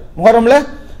பிடிக்க கூடாது, முஹர்ரம்ல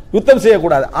யுத்தம்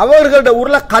செய்யக்கூடாது. அவர்களுடைய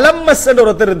ஊர்ல கலம்மஸ் என்ற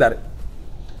ஒருத்தர் இருந்தார்.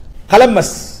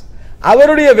 கலம்மஸ்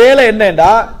அவருடைய வேலை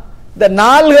என்னன்னா, இந்த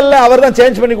நாள்கள்ல அவர் தான்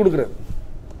சேஞ்ச் பண்ணி கொடுக்கிறது.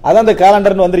 அதான் இந்த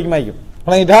கேலண்டர்னு வந்திருக்குமா,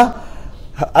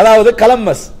 அதாவது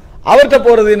கலம்மஸ் அவர்கிட்ட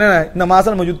போறது என்ன, இந்த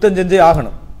மாசம் நம்ம யுத்தம் செஞ்சே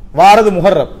ஆகணும், வாரது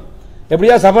முஹர்ரம்,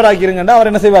 எப்படியா சஃபர் ஆக்கிருங்கன்னா அவர்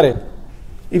என்ன செய்வாரு,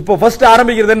 இப்போ ஃபர்ஸ்ட்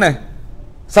ஆரம்பிக்கிறது என்ன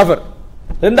சஃபர்,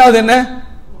 ரெண்டாவது என்ன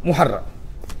முஹர்ரம்,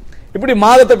 இப்படி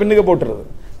மாதத்தை பின்னுக்கு போட்டுறது,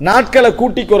 நாட்களை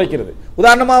கூட்டி குறைக்கிறது.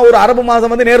 உதாரணமா ஒரு அரபு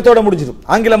மாதம் நேரத்தோட முடிஞ்சிடும்,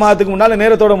 ஆங்கில மாதத்துக்கு முன்னால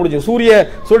நேரத்தோட முடிஞ்சிடும், சூரிய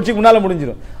சுழற்சிக்கு முன்னால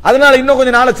முடிஞ்சிடும். அதனால இன்னும்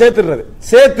கொஞ்சம் நாளை சேர்த்துடுறது,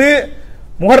 சேர்த்து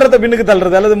முஹர்ரத்தை பின்னுக்கு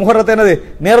தள்ளுறது, அல்லது முஹர்ரத்தை என்னது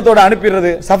நேரத்தோட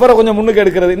அனுப்பிடுறது, சஃபரை கொஞ்சம் முன்னுக்கு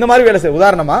எடுக்கிறது, இந்த மாதிரி வேலை செய்யும்.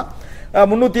 உதாரணமா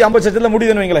 350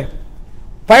 முடியுதுன்னு வைங்களேன்,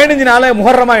 15 நாள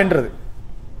முஹர்ரமா என்றது,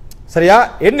 சரியா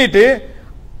எண்ணிட்டு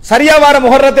சரியா வார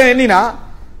முஹர்ரத்தை எண்ணினா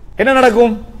என்ன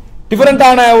நடக்கும்,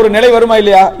 டிஃபரெண்டான ஒரு நிலை வருமா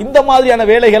இல்லையா? இந்த மாதிரியான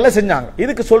வேலைகளை செஞ்சாங்க.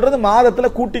 இதுக்கு சொல்றது மாதத்துல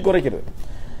கூட்டி குறைக்கிறது.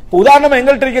 உதாரணமா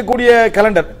எங்கள்கிட்ட இருக்கக்கூடிய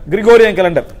கேலண்டர் கிரிகோரியன்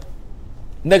கேலண்டர்,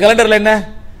 இந்த கேலண்டர்ல என்ன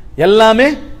எல்லாமே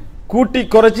கூட்டி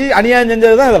குறைச்சி அநியாயம்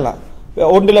செஞ்சதுதான். இதெல்லாம்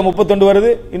ஒன்றுல 32 வருது,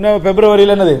 இன்னும்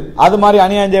பிப்ரவரியில என்னது அது மாதிரி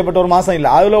அநியாயம் செய்யப்பட்ட ஒரு மாசம் இல்ல.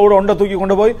 அதுல கூட ஒன்றை தூக்கி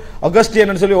கொண்டு போய் ஆகஸ்ட்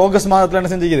என்னன்னு சொல்லி ஆகஸ்ட் மாதத்துல என்ன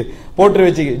செஞ்சுக்குது, போட்டு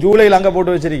வச்சுக்கு, ஜூலைல அங்க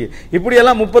போட்டு வச்சிருக்கு. இப்படி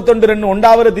எல்லாம் 32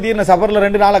 ஒன்றாவது திடீர்னு சஃபர்ல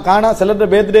 2 நாளை காணா,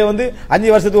 சிலர் பேர்த்டே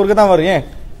 5 வருஷத்துக்கு ஒருக்க தான் வரும், ஏன்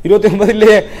 29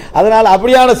 இல்லையே. அதனால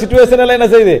அப்படியான சிச்சுவேஷன் எல்லாம் என்ன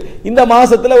செய்யுது, இந்த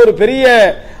மாசத்துல ஒரு பெரிய,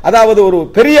 அதாவது ஒரு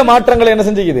பெரிய மாற்றங்களை என்ன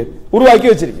செஞ்சுக்குது, உருவாக்கி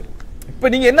வச்சிருக்கு. இப்ப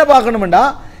நீங்க என்ன பார்க்கணும்டா,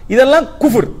 இதெல்லாம்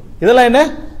குஃபர், இதெல்லாம் என்ன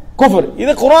குஃபர்.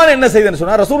 இது குர்ஆன் என்ன செய்யுதுன்னு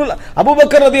சொன்னா, ரசூலுல்லாஹ்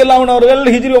அபூபக்கர் ரலியல்லாஹு அன்ஹு அவர்கள்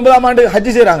ஹிஜ்ரி 9ஆம் ஆண்டு ஹஜ்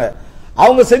செய்றாங்க.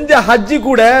 அவங்க செஞ்ச ஹஜ்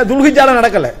கூட துல்ஹிஜ்ஜால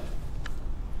நடக்கல,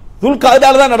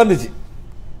 துல்காதால தான் நடந்துச்சு.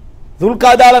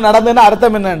 துல்காதால நடந்ததுன்னா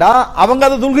அர்த்தம் என்னன்னா, அவங்க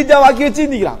அதை துல்ஹிஜ்ஜா வாக்கி வச்சு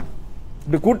நிக்கிறாங்க.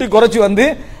 இப்படி கூட்டி குறைச்சு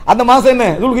அந்த மாசம் என்ன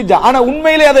துல்ஹிஜ்ஜா, ஆனா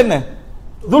உண்மையிலே அது என்ன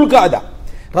துல்காதா.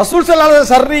 ரசூல் ஸல்லல்லாஹு அலைஹி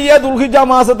வஸல்லம் சர்ரியா துல்ஹிஜ்ஜா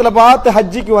மாசத்துல பார்த்து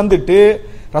ஹஜ்ஜிக்கு வந்துட்டு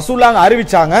ரசூலுல்லாஹ்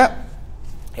அறிவிச்சாங்க.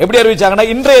 எப்படி அறிவிச்சாங்கன்னா,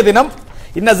 இன்றைய தினம்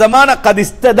இன்ன ஜமான கத்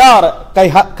இஸ்ததார்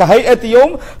கஹைஅத்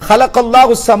யௌம்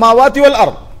خلقல்லாஹு ஸமாவாதி வல்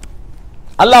அர்த்,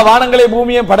 அல்லாஹ் வானங்களை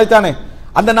பூமியை படைத்தானே,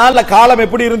 அந்த நாள்ல காலம்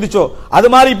எப்படி இருந்துச்சோ அது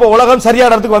மாதிரி இப்போ உலகம்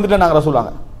சரியான இடத்துக்கு வந்துட்டேன் நாங்க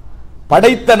ரசூலுல்லாஹ்.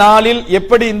 படைத்த நாளில்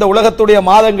எப்படி இந்த உலகத்துடைய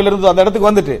மாதங்கள் இருந்தோ அந்த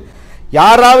இடத்துக்கு வந்துட்டு,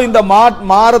 யாராவது இந்த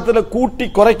மாதத்துல கூட்டி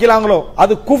குறைக்கலாங்களோ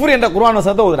அது குஃப்ர் என்ற குர்ஆன்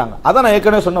வசனத்தை ஓதுறாங்க. அதான் நான்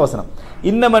ஏற்கனவே சொன்ன வசனம்,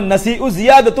 இன்னமன் நஸீஉ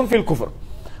ஜியாதத்துன் ஃபில் குஃப்ர்,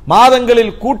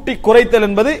 மாதங்களில் கூட்டி குறைத்தல்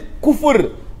என்பது குஃப்ர்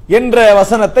என்ற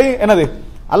வசனத்தை என்னது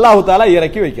அல்லாஹ் தஆலா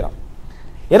இறக்கி வைக்கிறான்.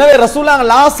 எனவே ரசூலுல்லாஹ்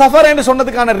லா சஃபர் என்று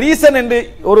சொன்னதுக்கான ரீசன் என்று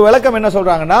ஒரு விளக்கம் என்ன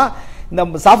சொல்றாங்கன்னா, இந்த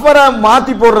சஃபரை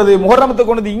மாத்தி போடுறது, முஹர்ரமத்தை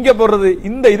கொண்டு இங்க போடுறது,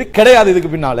 இந்த இது கிடையாது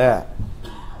இதுக்கு பின்னால.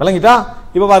 விளங்கிட்டா?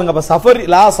 இப்ப பாருங்க, அப்ப சஃபர்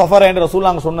லா சஃபர் என்று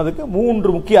ரசூலுல்லாஹ் சொன்னதுக்கு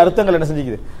 3 முக்கிய அர்த்தங்கள் என்ன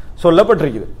செஞ்சிக்குது,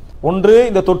 சொல்லப்பட்டிருக்குது. ஒன்று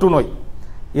இந்த தொற்று நோய்,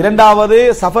 இரண்டாவது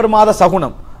சஃபர் மாத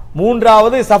சகுனம்,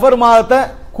 மூன்றாவது சஃபர் மாதத்தை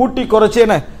கூட்டி குறைச்சு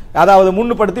என்ன, அதாவது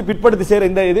முன்னுப்படுத்தி பிற்படுத்தி சேர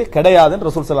இந்த இது கிடையாது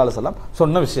ரசூல் ஸல்லல்லாஹு அலைஹி வஸல்லம்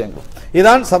சொன்ன விஷயங்கள்.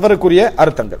 இதுதான் சஃபருக்குரிய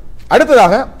அர்த்தங்கள்.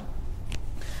 அடுத்ததாக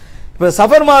இப்ப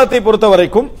சஃபர் மாதத்தை பொறுத்த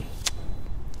வரைக்கும்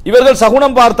இவர்கள்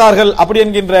சகுனம் பார்த்தார்கள் அப்படி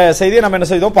என்கின்ற செய்தியை நம்ம என்ன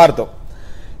செய்தோம் பார்த்தோம்.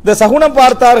 இந்த சகுனம்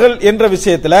பார்த்தார்கள் என்ற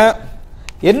விஷயத்துல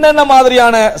என்னென்ன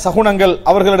மாதிரியான சகுனங்கள்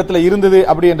அவர்களிடத்துல இருந்தது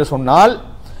அப்படி என்று சொன்னால்,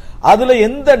 அதுல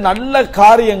எந்த நல்ல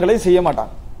காரியங்களை செய்ய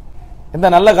மாட்டாங்க, எந்த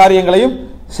நல்ல காரியங்களையும்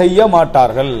செய்ய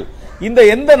மாட்டார்கள். இந்த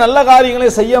எந்த நல்ல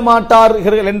காரியங்களையும் செய்ய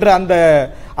மாட்டார்கள் என்ற அந்த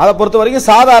அதை பொறுத்த வரைக்கும்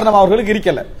சாதாரண அவர்களுக்கு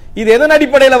இருக்கல. இது எதன்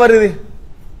அடிப்படையில் வருது?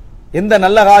 எந்த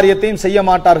நல்ல காரியத்தையும் செய்ய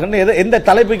மாட்டார்கள் எந்த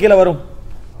தலைப்பு கீழே வரும்?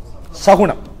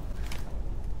 சகுனம்.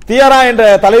 தியரா என்ற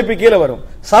தலைப்பு கீழே வரும்.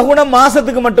 சகுனம்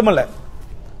மாசத்துக்கு மட்டுமல்ல,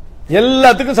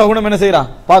 எல்லாத்துக்கும் சகுனம் என்ன செய்யறான்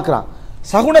பார்க்கிறான்.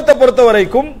 சகுனத்தை பொறுத்த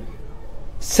வரைக்கும்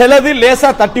சிலது லேசா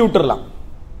தட்டி விட்டுறலாம்,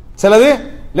 சிலது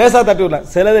லேசா தட்டி விடலாம்,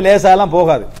 சிலது லேசா எல்லாம்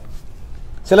போகாது.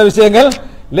 சில விஷயங்கள்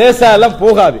லேசா எல்லாம்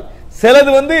போகாது,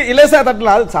 சிலது லேசா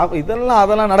தட்டலாம். இதெல்லாம்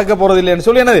அதெல்லாம் நடக்க போறது இல்லைன்னு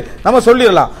சொல்லி என்னது நம்ம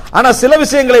சொல்லிடலாம். ஆனா சில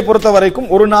விஷயங்களை பொறுத்த வரைக்கும்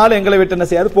ஒரு நாள் எங்களை விட்டு என்ன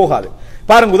செய்யாது போகாது.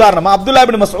 பாருங்க, உதாரணமா அப்துல்லா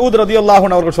இப்னு மஸ்ஊத் ரலியல்லாஹு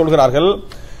அன்ஹு அவர்கள் சொல்கிறார்கள்,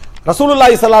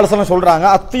 ரசூலுல்லாஹி ஸல்லல்லாஹு அலைஹி வஸல்லம் சொல்றாங்க,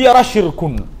 அத்தியரா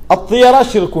ஷிர்குன், அத்தியரா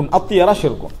ஷிர்குன், அத்தியரா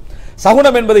ஷிர்குன்.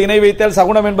 சகுனம் என்பது இணை வைத்தல்,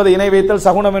 சகுனம் என்பது இணை வைத்தல்,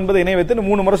 சகுனம் என்பது இணை வைத்தல்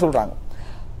 3 முறை சொல்றாங்க.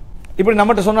 இப்படி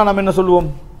நம்மகிட்ட சொன்னா நம்ம என்ன சொல்லுவோம்?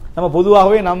 நம்ம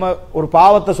பொதுவாகவே நம்ம ஒரு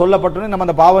பாவத்தை சொல்லப்பட்டோன்னே நம்ம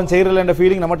அந்த பாவம் செய்யறல என்ற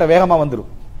ஃபீலிங் நம்மகிட்ட வேகமா வந்துடும்.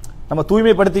 நம்ம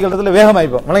தூய்மைப்படுத்திக்கிறதுல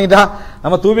வேகமாயிப்போம். விளங்கிட்டா?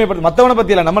 நம்ம தூய்மைப்படுத்தி மற்றவனை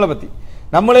பத்தி இல்ல, நம்மளை பத்தி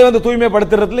நம்மளே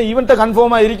தூய்மைப்படுத்துறதுல ஈவென்ட்ட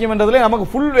கன்ஃபார்மா இருக்கும்ன்றதுல நமக்கு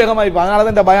ஃபுல் வேகமாயிப்போம்.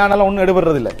 அதனாலதான் இந்த பயானெல்லாம் ஒன்றும்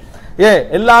எடுபடுறது இல்லை.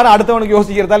 எல்லாரும் அடுத்தவனுக்கு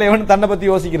யோசிக்கிறதால எவன் தன்னை பத்தி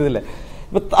யோசிக்கிறது இல்லை.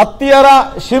 அத்தியரா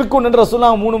ஷிர்குன் என்று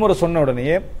ரசூலுல்லாஹ் 3 முறை சொன்ன உடனே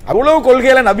அவ்வளவு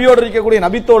கொள்கையில நபியோடு இருக்கக்கூடிய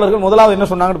நபித்தோழர்கள் முதலாவது என்ன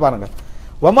சொன்னாங்கன்னு பாருங்க.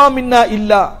 வமா மின்னா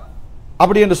இல்லா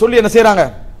அப்படி என்று சொல்லி என்ன செய்யறாங்க?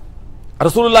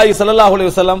 ரசூலுல்லாஹி ஸல்லல்லாஹு அலைஹி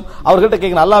வஸல்லம் அவர்கள்ட்ட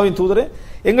கேட்கணும், அல்லாஹ்வின் தூதரே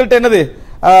எங்கள்கிட்ட என்னது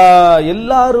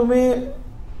எல்லாருமே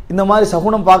இந்த மாதிரி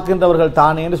சகுனம் பார்க்கின்றவர்கள்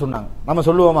தானேன்னு சொன்னாங்க. நம்ம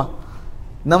சொல்லுவோமா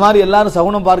இந்த மாதிரி எல்லாரும்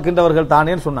சகுனம் பார்க்கின்றவர்கள்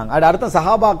தானேன்னு சொன்னாங்க. அது அடுத்த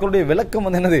சஹாபாக்களுடைய விளக்கம்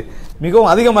என்னது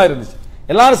மிகவும் அதிகமா இருந்துச்சு.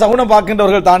 எல்லாரும் சகுனம்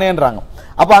பார்க்கின்றவர்கள் தானேன்றாங்க.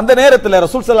 அப்ப அந்த நேரத்தில்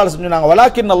ரசூல் ஸல்லல்லாஹு அலைஹி வஸல்லம் சொன்னாங்க,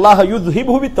 வலாக்கின் அல்லாஹ்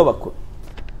யுத்ஹிபு பித்தவக்குல்,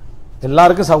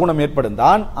 எல்லாருக்கும் சகுனம் ஏற்படும்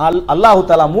தான் அல்லாஹ்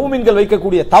தஆலா மூமின்கள்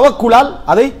வைக்கக்கூடிய தவக்குலால்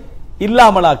அதை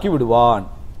இல்லாமலாக்கி விடுவான்.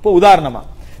 இப்போ உதாரணமா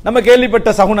நம்ம கேள்விப்பட்ட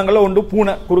சகுனங்கள்ல ஒன்று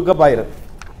பூனை குறுக்க பாயிறது.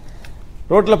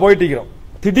 ரோட்ல போயிட்டு இருக்கிறோம்,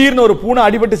 திடீர்னு ஒரு பூனை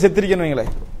அடிபட்டு செத்துருக்கேன்னு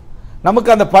வைங்களேன், நமக்கு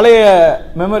அந்த பழைய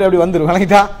மெமரி அப்படி வந்துடும்.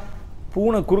 விளங்கிட்டா?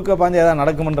 பூனை குறுக்க பாஞ்சா ஏதாவது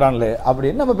நடக்கும்ன்றான்லே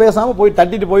அப்படின்னு நம்ம பேசாம போய்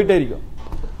தட்டிட்டு போயிட்டே இருக்கோம்.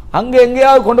 அங்க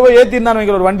எங்கேயாவது கொண்டு போய் ஏத்திருந்தான்னு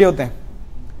வைக்கிற ஒரு வண்டி ஒருத்தன்,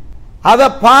 அதை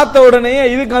பார்த்த உடனே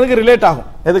அதுக்கு ரிலேட் ஆகும்.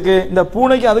 எதுக்கு? இந்த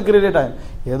பூனைக்கு அதுக்கு ரிலேட் ஆகும்.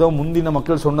 ஏதோ முந்தின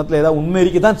மக்கள் சொன்னதுல ஏதாவது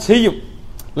உண்மை தான் செய்யும்,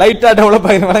 லைட்டா டெவலப்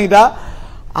ஆகிடும். விளங்கிட்டா?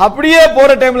 அப்படியே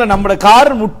போற டைம்ல நம்ம கார்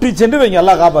முட்டி சென்று வைங்க,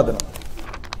 எல்லாம் காப்பாற்றணும்.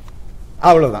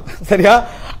 அவ்வளவுதான். சரியா?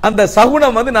 அந்த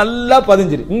சகுனம் நல்லா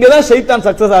பதிஞ்சிரு. இங்கதான் ஷைத்தான்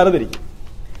சக்சஸ் ஆகிறது இருக்கு.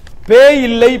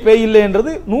 பேய் இல்லை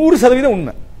என்றது 100%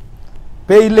 உண்மை.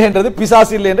 பேய் இல்லை என்றது,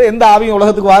 பிசாசு இல்லை என்ற எந்த ஆவியும்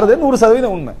உலகத்துக்கு வாரது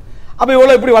 100% உண்மை. அப்ப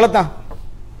இவ்வளவு எப்படி வளர்த்தான்?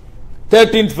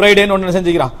 13th ஃப்ரைடேன்னு ஒன்று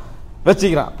செஞ்சுக்கிறான்,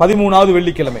 வச்சுக்கிறான். 13வது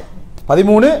வெள்ளிக்கிழமை,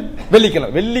 13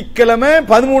 வெள்ளிக்கிழமை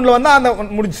 13ல வந்தா அந்த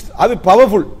முடிச்சு, அது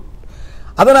பவர்ஃபுல்.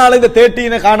 அதனால இந்த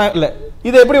 13 காண இல்ல.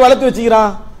 இதை எப்படி வளர்த்து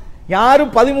வச்சுக்கிறான்?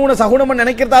 யாரும் 13 சகுனம்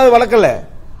நினைக்கிறதாவது வளர்க்கல.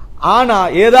 ஆனா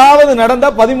ஏதாவது நடந்தா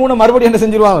 13 மறுபடியும் என்ன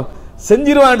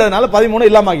செஞ்சிருவான்றதுனால 13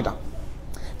 இல்லாம ஆகிட்டான்.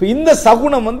 இப்ப இந்த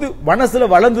சகுனம் மனசுல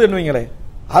வளர்ந்துன்னு வைங்களேன்,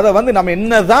 அதை நம்ம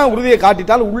என்னதான் உறுதியை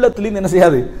காட்டிட்டாலும் உள்ளத்திலிருந்து என்ன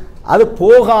செய்யாது, அது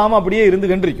போகாம அப்படியே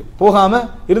இருந்து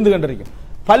கண்டிருக்கும்.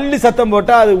 பள்ளி சத்தம்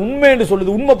போட்டா அது உண்மை என்று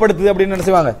சொல்லுது, உண்மைப்படுத்துது அப்படின்னு என்ன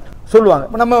செய்வாங்க, சொல்லுவாங்க.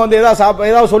 நம்ம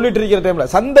ஏதாவது சொல்லிட்டு இருக்கிற டைம்ல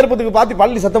சந்தர்ப்பத்துக்கு பார்த்து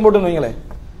பள்ளி சத்தம் போட்டுன்னு வைங்களேன்,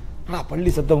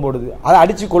 பள்ளி சத்தம் போடுது, அதை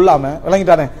அடிச்சு கொள்ளாம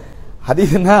விளங்கிட்டானே, அது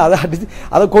என்ன அதை அடிச்சு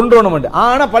அதை கொன்றோணும்.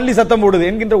 ஆனா பள்ளி சத்தம் போடுது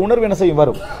என்கின்ற உணர்வு என்ன செய்யும்,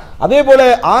 வரும். அதே போல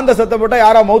ஆந்த சத்தம் போட்டா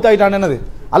யாரா மவுத் ஆயிட்டான் என்னது,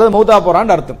 அல்லது மவுத்தா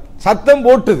போறான்னு அர்த்தம். சத்தம்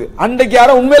போட்டுது அன்றைக்கு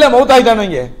யாரோ உண்மையிலே மவுத் ஆயிட்டானு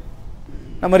வைங்க,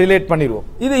 நம்ம ரிலேட் பண்ணிடுவோம்.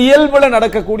 இது இயல்புல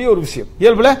நடக்கக்கூடிய ஒரு விஷயம்,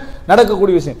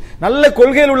 நல்ல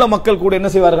கொள்கையில் உள்ள மக்கள் கூட என்ன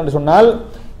செய்வார்கள் சொன்னால்,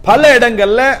 பல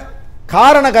இடங்கள்ல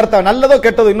காரண கர்த்தா நல்லதோ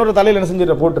கெட்டதோ இன்னொரு தலையில என்ன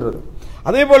செஞ்சிட போட்டுறது.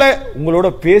 அதே போல உங்களோட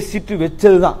பேசிட்டு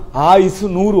வச்சதுதான் ஆயுசு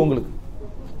 100 உங்களுக்கு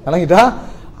விளங்கிட்டா,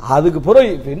 அதுக்கு பிறகு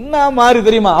என்ன மாதிரி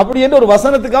தெரியுமா அப்படி என்று ஒரு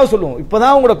வசனத்துக்காக சொல்லுவோம்.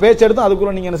 இப்பதான் உங்களோட பேச்சு எடுத்தோம்,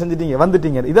 அதுக்குள்ள நீங்க என்ன செஞ்சிட்டீங்க,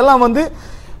 வந்துட்டீங்க. இதெல்லாம்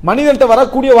மனிதன்ட்ட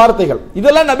வரக்கூடிய வார்த்தைகள்.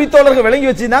 இதெல்லாம் நபித்தோழர்கள் விளங்கி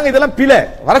வச்சிருந்தாங்க. இதெல்லாம் பிழை,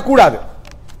 வரக்கூடாது.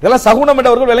 இதெல்லாம் சகுனம்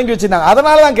என்றவர்கள் விளங்கி வச்சிருந்தாங்க.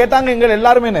 அதனாலதான் கேட்டாங்க எங்கள்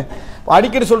எல்லாருமே என்ன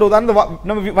அடிக்கடி சொல்றது,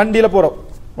 நம்ம வண்டியில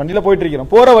போயிட்டு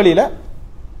இருக்கிறோம், போற வழியில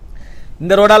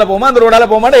இந்த ரோடால போமா அந்த ரோடால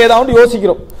போமாட்ட ஏதாவது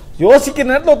யோசிக்கிற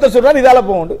நேரத்தில் ஒருத்தர் சொல்றாரு இதால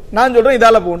போகுண்டு, நான் சொல்றேன்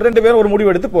இதால போகுண்டு, 2 பேரும் ஒரு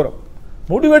முடிவெடுத்து போறோம்.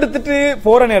 முடிவெடுத்துட்டு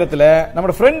போற நேரத்தில்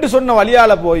நம்ம ஃப்ரெண்டு சொன்ன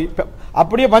வழியால போய்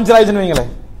அப்படியே பஞ்சர் ஆயிடுச்சுன்னு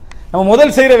வைங்களேன், நம்ம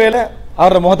முதல் செய்யற வேலை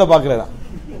அவரோட முகத்தை பாக்குறதா.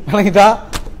 விளங்கிட்டா?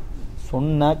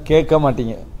 சொன்னா கேட்க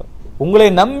மாட்டீங்க. உங்களை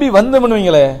நம்பி வந்தோம்னு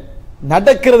வைங்களே,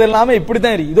 நடக்கிறது எல்லாமே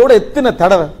இப்படித்தான் இருக்கு. இதோட எத்தனை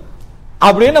தடவை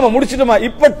அப்படின்னு நம்ம முடிச்சிட்டோமா.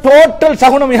 இப்ப டோட்டல்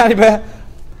சகுனம் யார்? இப்ப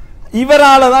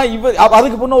இவரால தான்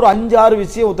அதுக்கு பொண்ணு ஒரு 5-6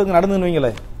 விஷயம் ஒருத்தங்க நடந்துன்னு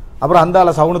வைங்களேன், அப்புறம் அந்த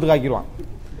ஆள சகுனத்துக்கு ஆக்கிடுவான்.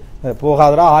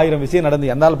 போகாதரா 1000 விஷயம்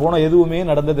நடந்து அந்த ஆள் போனா எதுவுமே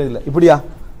நடந்ததே இல்லை. இப்படியா?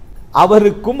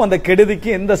 அவருக்கும் அந்த கெடுதிக்கு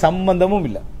எந்த சம்பந்தமும்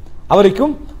இல்லை.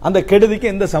 அவருக்கும் அந்த கெடுதிக்கு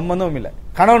எந்த சம்பந்தமும் இல்லை.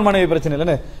 கணவன் மனைவி பிரச்சனை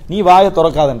இல்லைன்னு நீ வாயை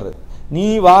திறக்காதன்றது, நீ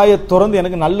வாயை திறந்து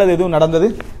எனக்கு நல்லது எதுவும் நடந்தது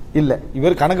இல்லை,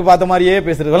 இவர் கணக்கு பார்த்த மாதிரியே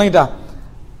பேசுறது விளங்கிட்டா.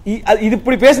 இது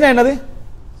இப்படி பேசினா என்னது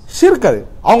ஷிர்க். அது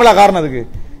அவங்களா காரணம், அதுக்கு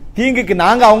தீங்குக்கு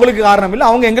நாங்க அவங்களுக்கு காரணம் இல்லை,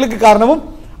 அவங்க எங்களுக்கு காரணமும்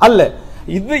அல்ல.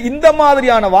 இது இந்த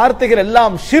மாதிரியான வார்த்தைகள்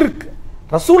எல்லாம் ஷிர்க்.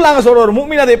 ரசூல் நாங்க சொல்ற ஒரு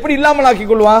முஃமின் அதை எப்படி இல்லாமல் ஆக்கி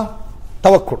கொள்வா?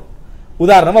 தவக்குல்.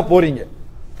 உதாரணமா போறீங்க,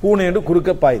 பூனை என்று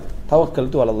குறுக்க பாயுது,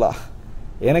 தவக்கல் து அலல்லாஹ்.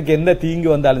 எனக்கு எந்த தீங்கு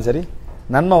வந்தாலும் சரி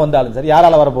நன்மை வந்தாலும் சரி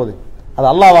யாரால வரப்போகுது? அது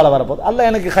அல்லாஹ்வால வரப்போகுது. அல்லாஹ்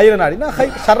எனக்கு கைர நாடினா கை,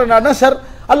 ஷர் நாடினா ஷர்,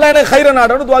 அல்லாஹ் எனக்கு கைர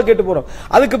நாடன்னு துவா கேட்டு போறோம்.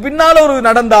 அதுக்கு பின்னால ஒரு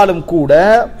நடந்தாலும் கூட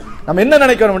நம்ம என்ன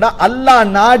நினைக்கணும்னா அல்லாஹ்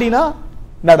நாடினா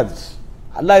நடந்துச்சு,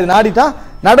 அல்லாஹ் இது நாடிட்டா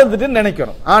நடந்துட்டு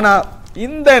நினைக்கணும். ஆனா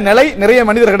இந்த நிலை நிறைய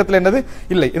மனிதர்களிடத்தில் என்னது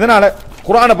இல்லை. இதனால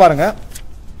குர்ஆனை பாருங்க,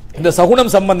 இந்த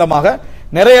சகுனம் சம்பந்தமாக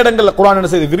நிறைய இடங்கள்ல குர்ஆன் என்ன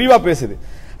செய்யுது, விரிவா பேசுது.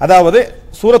 அதாவது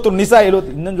சூரத்துன் நிசா 70,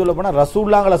 இன்னும் சொல்ல போனா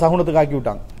ரசூலுல்லாஹ்களை சகுனத்துக்கு ஆக்கி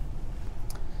விட்டாங்க.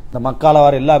 இந்த மக்கால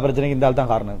வர எல்லா பிரச்சனைக்கும் இந்த ஆள்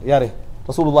தான் காரணம். யாரு?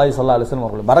 ரசூலுல்லாஹி ஸல்லல்லாஹு அலைஹி வஸல்லம்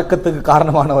அவர்கள். பரக்கத்துக்கு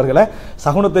காரணமானவர்களை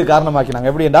சகுனத்துக்கு காரணமாக்கினாங்க.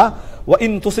 எப்படின்னா வ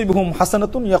இன் துஸிபுஹும்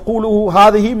ஹஸனத்துன் யகூலு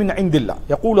ஹாதிஹி மின் இன்தில்லாஹ்,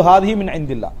 யகூலு ஹாதிஹி மின்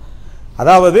இன்தில்லாஹ்.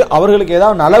 அதாவது அவர்களுக்கு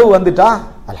ஏதாவது நலவு வந்துட்டா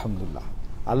அல்ஹம்துலில்லாஹ்,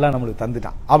 அல்லாஹ் நம்மளுக்கு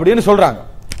தந்துட்டான் அப்படின்னு சொல்றாங்க.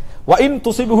 வ இன்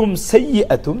துஸிபுஹும்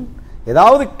ஸய்யிஅத்துன்,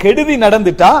 ஏதாவது கெடுதி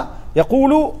நடந்துட்டா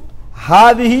யகூலு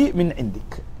ஹாதிஹி மின்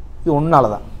இன்திக், இது உன்னால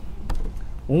தான்,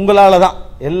 உங்களால தான்,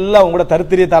 எல்லாம் உங்களோட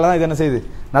தரித்திரியத்தால தான் இது என்ன செய்யுது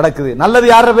நடக்குது. நல்லது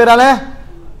யார பேரால?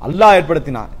 அல்லாஹ்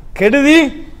ஏற்படுத்தினான், கெடுதி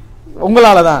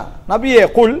உங்களால தான். நபியே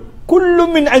குல் குல்லு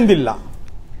மின் இன்தில்லாஹ்,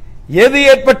 எது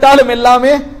ஏற்பட்டாலும்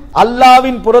எல்லாமே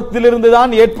அல்லாஹ்வின் புறத்திலிருந்து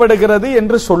தான் ஏற்படுகிறது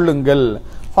என்று சொல்லுங்கள்.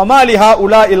 ஃபமாலி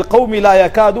ஹாஉலாஇல் கௌமி லா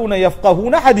யகாதுன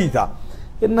யஃப்கஹூன ஹதீஸா,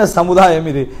 என்ன சமுதாயம்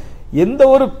இது, எந்த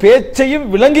ஒரு பேச்சையும்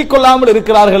விளங்கிக் கொள்ளாமல்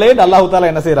இருக்கிறார்களே என்று அல்லாஹ்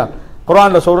தஆலா என்ன செய்றான்,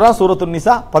 குர்ஆன்ல சொல்றான். சூரத்துன்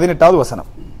நிசா 18வது வசனம்.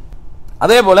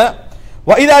 அதே போல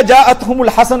வ இதா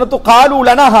ஜாஅத்ஹுமுல் ஹஸனத்து காலூ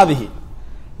லனா ஹாதிஹி,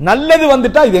 நல்லது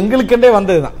வந்துட்டா இது எங்களுக்கெண்டே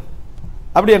வந்ததுதான்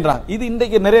அப்படி என்றான். இது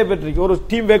இன்றைக்கு நிறைய பேர் இருக்கு. ஒரு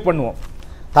டீம் வேக் பண்ணுவோம்,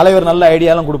 தலைவர் நல்ல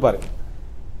ஐடியாலாம் கொடுப்பாரு,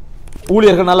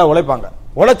 ஊழியர்கள் நல்லா உழைப்பாங்க,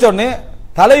 உழைச்ச உடனே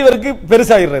தலைவருக்கு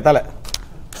பெருசாகிடுற தலை,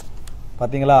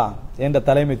 பாத்தீங்களா என்ற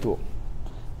தலைமைத்துவம்,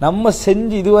 நம்ம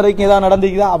செஞ்சு இதுவரைக்கும் ஏதாவது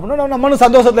நடந்துக்குதா அப்படின்னா நம்மளும்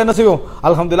சந்தோஷத்துல என்ன செய்வோம்,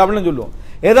 அல்ஹம்துலில்லாஹ் அப்படின்னு சொல்லுவோம்.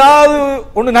 ஏதாவது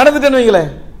ஒண்ணு நடந்துட்டேன்னு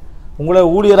வைங்களேன், உங்களை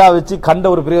ஊழியரா வச்சு கண்ட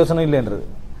ஒரு பிரயோசனம் இல்லைன்றது.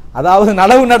 அதாவது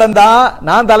நலவு நடந்தா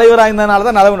நான் தலைவராக இருந்ததுனால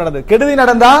தான் நலவு நடந்தது, கெடுதி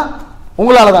நடந்தா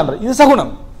உங்களால தான். இது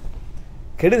சகுனம்.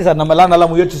 கெடுதி சார், நம்ம எல்லாம் நல்லா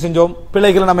முயற்சி செஞ்சோம்,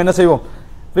 பிள்ளைகளை நம்ம என்ன செய்வோம்,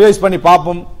 ரிவைஸ் பண்ணி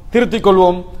பார்ப்போம், திருத்திக்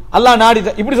கொள்வோம், அல்லாஹ் நாடி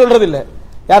இப்படி சொல்றது இல்லை,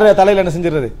 யார தலையில என்ன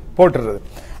செஞ்சிருது போட்டுறது.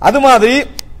 அது மாதிரி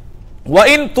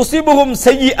வஇன் துஸிபுஹும்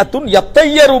ஸய்யிஅத்துன்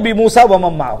யத்தய்யரு பிமூஸா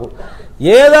வமம்மாஹு,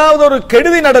 ஏதாவது ஒரு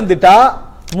கெடுதி நடந்துட்டா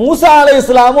மூசா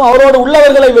அலைஹிஸ்ஸலாமும் அவரோடு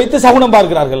உள்ளவர்களை வைத்து சகுனம்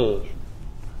பார்க்கிறார்கள்.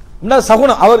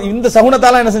 சகுனம், அவர் இந்த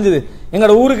சகுனத்தால என்ன செஞ்சது,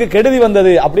 எங்களோட ஊருக்கு கெடுதி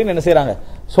வந்தது அப்படின்னு என்ன செய்யறாங்க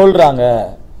சொல்றாங்க.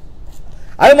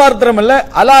 அது மாத்திரமல்ல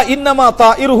அலா இன்னமா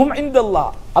தாயிருஹும்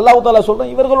இன்தல்லாஹ், அல்லாஹ் தஆலா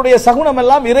சொல்றான் இவர்களுடைய சகுனம்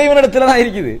எல்லாம் இறைவனிடத்துல தான்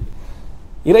இருக்குது.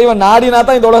 இறைவன் நாடினா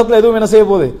தான் இந்த உலகத்துல எதுவும் என்ன செய்ய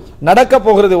போகுது, நடக்க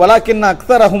போகிறது. வலாக்கின்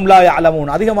அக்ஸரஹும் லா யஅலமூன்,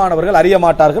 அதிகமானவர்கள் அறிய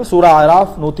மாட்டார்கள். சூரா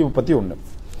அராஃப் 131.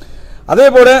 அதே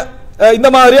போல இந்த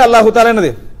மாதிரி அல்லாஹ் தஆலா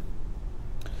என்னது,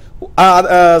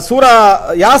 சூரா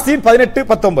யாசீன்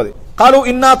 18-19, காலு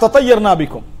இன்னா தத்தய்யர்னா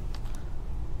பிக்கும்,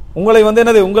 உங்களை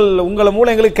என்னது உங்களை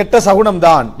மூலம் எங்களுக்கு கெட்ட சகுனம்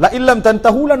தான். ல இல்லம்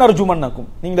தன்தஹூ லனர்ஜுமன்னக்கும்,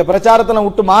 நீங்க இந்த பிரச்சாரத்துல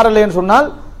விட்டு மாறலைன்னு சொன்னால்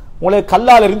உங்களை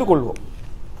கல்லால் எறிந்து கொள்வோம்.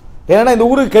 ஏன்னா இந்த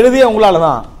ஊருக்கு கெடுதியே உங்களால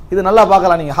தான். இது நல்லா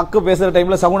பார்க்கலாம், நீங்க ஹக்கு பேசுற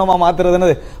டைம்ல சகுனமா மாத்துறது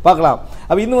என்னது பார்க்கலாம்.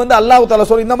 அப்ப இன்னும் அல்லாஹ் தஆலா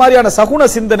சொல்ற இந்த மாதிரியான சகுன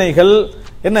சிந்தனைகள்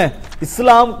என்ன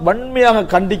இஸ்லாம் வன்மையாக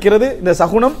கண்டிக்கிறது. இந்த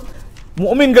சகுனம்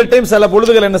முஃமின்கள் டைம் சில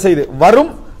பொழுதுகள் என்ன செய்யுது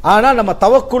வரும், ஆனால் நம்ம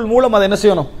தவக்குல் மூலம் அதை என்ன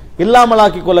செய்யணும்,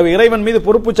 இல்லாமலாக்கி கொள்ள, இறைவன் மீது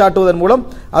பொறுப்பு சாட்டுவதன் மூலம்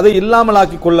அதை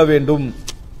இல்லாமலாக்கி கொள்ள வேண்டும்.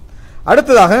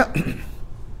 அடுத்ததாக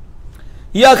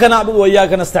இய்யாக நஅபுது வ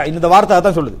இய்யாக நஸ்தஈன், இந்த வார்த்தை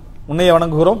தான் சொல்லுது, உன்னையே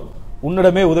வணங்குகிறோம்,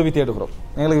 உன்னிடமே உதவி தேடுகிறோம்,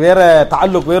 எங்களுக்கு வேற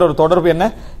தால்லுக் வேற ஒரு தொடர்பு என்ன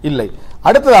இல்லை.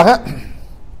 அடுத்ததாக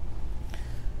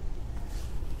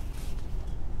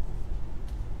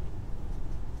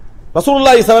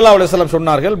ரசூலுல்லாஹி ஸல்லல்லாஹு அலைஹி வஸல்லம்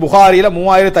சொன்னார்கள், புகாரில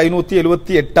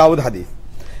 3578வது ஹதீஸ்,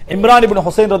 இம்ரான் இப்னு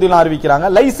ஹுசைன் ரலியல்லாஹு அறிவிக்கிறாங்க,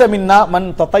 லைஸ மின்னா மன்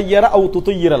தத்தய்யர அவ்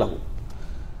துதய்யர லஹு,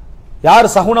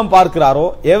 யார் சகுனம் பார்க்கிறாரோ,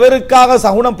 எவருக்காக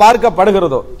சகுனம்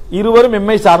பார்க்கப்படுகிறதோ, இருவரும்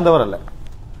எம்மை சார்ந்தவர் அல்ல,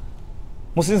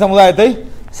 முஸ்லிம் சமுதாயத்தை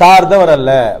சார்ந்தவர்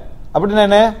அல்ல. அப்படின்னா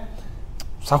என்ன,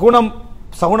 சகுனம்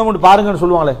சகுனம் பாருங்கன்னு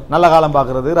சொல்லுவாங்களே, நல்ல காலம்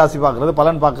பார்க்கறது, ராசி பார்க்கறது,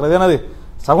 பலன் பார்க்கறது, என்னது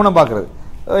சகுனம் பார்க்கறது,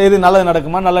 இது நல்லது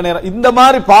நடக்குமா, நல்ல நேரம், இந்த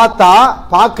மாதிரி பார்த்தா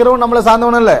பார்க்கிறவன் நம்மளை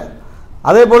சார்ந்தவன் அல்ல,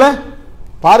 அதே போல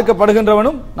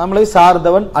பார்க்கப்படுகின்றவனும் நம்மளை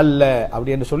சார்ந்தவன் அல்ல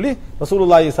அப்படி என்று சொல்லி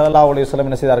ரசூலுல்லாஹி ஸல்லல்லாஹு அலைஹி வஸல்லம்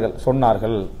என்ன செய்தார்கள்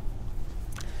சொன்னார்கள்.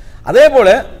 அதே போல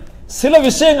சில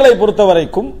விஷயங்களை பொறுத்த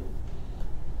வரைக்கும்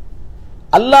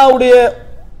அல்லாஹ்வுடைய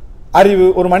அறிவு,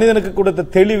 ஒரு மனிதனுக்கு கொடுத்த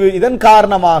தெளிவு, இதன்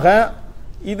காரணமாக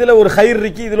இதுல ஒரு ஹைர்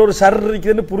இருக்கு, இதுல ஒரு ஷர்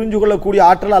இருக்குன்னு புரிஞ்சு கொள்ளக்கூடிய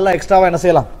ஆற்றல் அல்லாஹ் எக்ஸ்ட்ராவா என்ன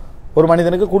செய்யலாம், ஒரு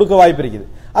மனிதனுக்கு கொடுக்க வாய்ப்பு இருக்குது.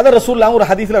 அதை ரசூலுல்லாஹ் ஒரு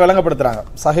ஹதீஸ்ல விளங்கப்படுத்துறாங்க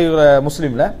சஹீஹ்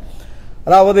முஸ்லிம்ல.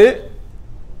 அதாவது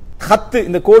ஹத்து,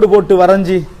 இந்த கோடு போட்டு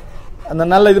வரைஞ்சி அந்த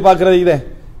நல்ல இது பார்க்கறது,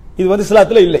 இது வந்து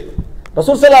இஸ்லாத்துல இல்லை.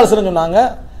 ரசூல் ஸல்லல்லாஹு அலைஹி வஸல்லம் சொன்னாங்க,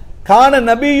 கான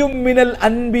நபியும் மினல்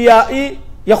அன்பியாஇ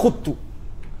யஹுத்து,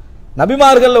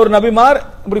 நபிமார்கள் ஒரு நபிமார்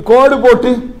இப்படி கோடு போட்டு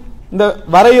இந்த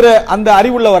வரைகிற அந்த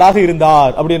அறிவுள்ளவராக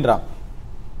இருந்தார் அப்படின்றான்.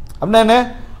 அப்படின்னா என்ன,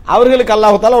 அவர்களுக்கு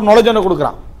அல்லாஹ் தஆலா ஒரு நாலேஜ்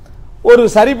கொடுக்குறான், ஒரு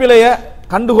சரிபிழைய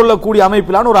கண்டுகொள்ளக்கூடிய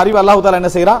அமைப்பிலான ஒரு அறிவு அல்லாஹ் தஆலா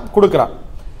என்ன செய்யறான், கொடுக்கிறான்.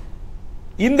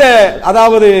 இந்த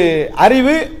அதாவது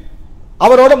அறிவு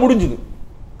அவரோட முடிஞ்சது.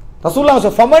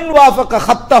 ரசூலுல்லாஹ் ஃபமன் வாஃபக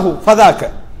ஹத்தஹு ஃபதாக்க,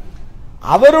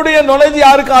 அவருடைய நாலேஜ்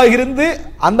யாருக்காக இருந்து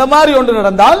அந்த மாதிரி ஒன்று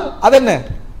நடந்தால் அது என்ன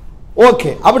ஓகே,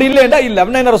 அப்படி இல்லைன்னா இல்ல.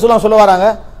 அப்படின்னா என்ன ரசூலுல்லாஹ் சொல்ல வராங்க,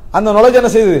 அந்த நாலேஜ்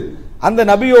என்ன செய்யுது, அந்த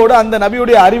நபியோட அந்த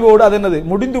நபியுடைய அறிவோடு அது என்னது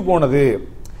முடிந்து போனது.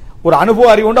 ஒரு அனுபவ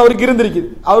அறிவு ஒன்று அவருக்கு இருந்திருக்கு,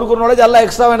 அவருக்கு ஒரு நாலேஜ் அல்லாஹ்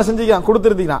எக்ஸ்ட்ரா என்ன செஞ்சுக்கலாம்,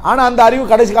 கொடுத்துருந்தீங்கன்னா, ஆனா அந்த அறிவு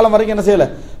கடைசி காலம் வரைக்கும் என்ன செய்யல,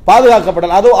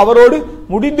 பாதுகாக்கப்படல, அதோ அவரோடு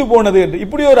முடிந்து போனது என்று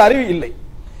இப்படி ஒரு அறிவு இல்லை.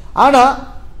 ஆனா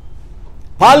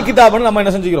பால் கிதாப்னு நம்ம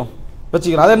என்ன செஞ்சுக்கிறோம்,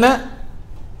 வச்சுக்கிறோம். அது என்ன,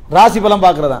 ராசி பலம்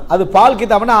பார்க்கறதா, அது பால்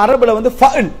கிதாப்னா அரபுல வந்து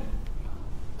ஃபஅல்,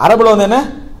 அரபுல வந்து என்ன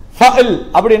ஃபஅல்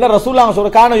அப்படின்னா ரசூலுல்லாஹ்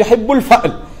சொல்ற கான யுஹிப்புல்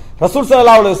ஃபஅல், ரசூல்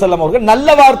ஸல்லல்லாஹு அலைஹி வஸல்லம் அவர்கள்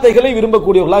நல்ல வார்த்தைகளை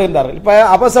விரும்பக்கூடியவர்களாக இருந்தார்கள். இப்ப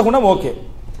அபசகுணம் ஓகே.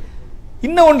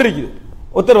 இன்னும் ஒன்று இருக்குது,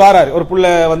 ஒருத்தர் வாராரு, ஒரு புள்ள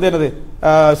வந்து என்னது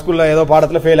ஸ்கூல்ல ஏதோ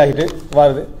பாடத்துல ஃபெயில் ஆகிட்டு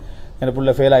வாருது, என்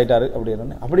புள்ள ஃபெயில் ஆகிட்டாரு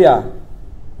அப்படின்னு, அப்படியா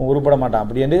உருப்பட மாட்டான்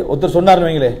அப்படின்னு ஒருத்தர் சொன்னார்னு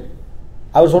வைங்களே,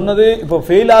 அவர் சொன்னது இப்போ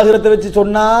ஃபெயில் ஆகிறத வச்சு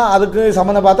சொன்னா அதுக்கு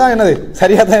சம்மந்தம் பார்த்தா என்னது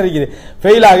சரியா தான் இருக்குது,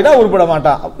 ஃபெயில் ஆகிட்டா உருப்பட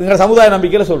மாட்டான், எங்க சமுதாய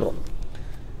நம்பிக்கையில சொல்றோம்.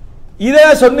 இதை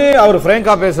சொன்னு அவர்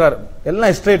ஃப்ரேங்கா பேசுறாரு,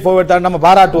 எல்லாம் ஸ்ட்ரைட் ஃபார்வர்ட் தான், நம்ம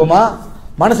பாராட்டுவோமா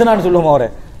மனுஷனான்னு சொல்லுவோம் அவரை,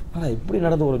 ஆனா இப்படி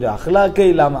நடந்து ஒரு அஹ்லாக்கே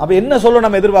இல்லாம, அப்ப என்ன சொல்ல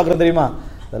நம்ம எதிர்பார்க்கறோம் தெரியுமா,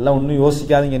 அதெல்லாம் ஒன்றும்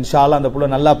யோசிக்காதீங்க, இன்ஷா அல்லாஹ் அந்த புள்ள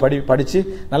நல்லா படிச்சு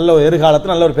நல்ல ஒரு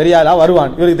எதிர்காலத்தில் நல்ல ஒரு பெரிய ஆளா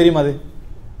வருவான். இவருக்கு தெரியுமா, அது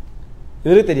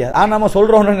இவருக்கு தெரியாது. ஆனா நம்ம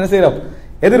சொல்றோம்னு என்ன செய்யறோம்,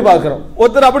 எதிர்பார்க்கிறோம்.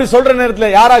 ஒருத்தர் அப்படி சொல்ற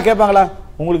நேரத்தில் யாரா கேட்பாங்களா,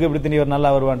 உங்களுக்கு எப்படி தெரியும் இவர்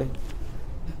நல்லா வருவாண்டு,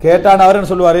 கேட்டான்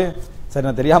அவருன்னு சொல்லுவாரு, சரி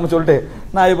நான் தெரியாம சொல்லிட்டு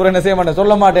நான் இப்போ என்ன செய்ய மாட்டேன்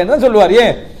சொல்ல மாட்டேன்னு சொல்லுவார்.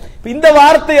 ஏன் இந்த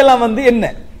வார்த்தையெல்லாம் வந்து என்ன,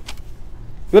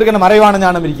 இவருக்கு என்ன மறைவான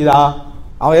ஞானம் இருக்குதா,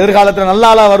 அவன் எதிர்காலத்தில் நல்ல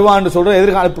ஆளா வருவான்னு சொல்ற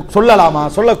எதிர்கால சொல்லலாமா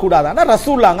சொல்லக்கூடாதா,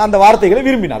 ரசூலுல்லாஹ் அந்த வார்த்தைகளை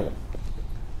விரும்பினார்கள்.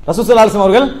 ரசூல் ஸல்லல்லாஹு அலைஹி வஸல்லம்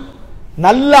அவர்கள்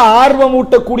நல்ல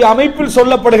ஆர்வமூட்டக்கூடிய அமைப்பில்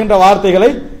சொல்லப்படுகின்ற வார்த்தைகளை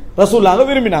ரசூலுல்லாஹ்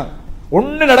விரும்பினாங்க.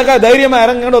 ஒண்ணு நடக்காத தைரியமா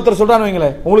இறங்குன்னு ஒருத்தர் சொல்றான்னு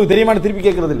வைங்களேன், உங்களுக்கு தெரியுமான்னு திருப்பி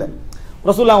கேட்கறது இல்ல.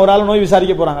 ரசூலுல்லாஹ் ஒரு ஆள் நோய்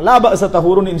விசாரிக்க போறாங்க, லா பஅஸ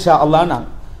தஹூருன் இன்ஷா அல்லாஹ்,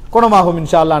 குணமாகும்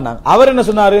இன்ஷா அல்லாஹ். அவர் என்ன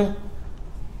சொன்னாரு,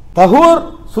 தஹூர்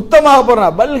சுத்தமாக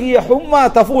போறான், பல் ஹிய ஹும்மா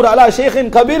தஃபூர் அலா ஷைখিন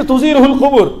கபீர் துஸீருல்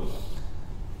குபூர்,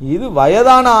 இது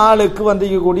வயதான ஆளுக்கு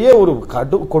வந்திக்கக்கூடிய ஒரு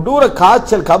கொடூர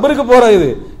காய்ச்சல், கபருக்கு போற இது,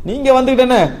 நீங்க வந்துட்டு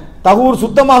என்ன தஹூர்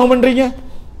சுத்தமாகும்ன்றீங்க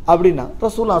அப்படின்னா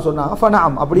ரசூலுல்லாஹ் சொன்னாங்க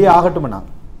ஃபனஅம், அப்படியே ஆகட்டும்னா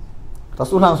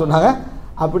ரசூலுல்லாஹ் சொன்னாங்க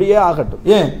அப்படியே ஆகட்டும்.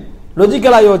 ஏன்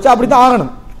லாஜிக்கலா யோசிச்சு அப்படித்தான்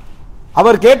ஆகணும்.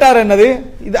 அவர் கேட்டார் என்னது,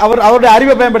 இது அவருடைய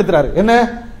அறிவை பயன்படுத்துறாரு, என்ன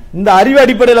இந்த அறிவு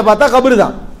அடிப்படையில் பார்த்தா கபரு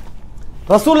தான்.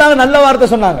 ரசூலுல்லாஹ் நல்ல வார்த்தை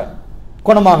சொன்னாங்க,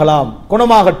 குணமாகலாம்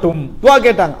குணமாகட்டும் துவா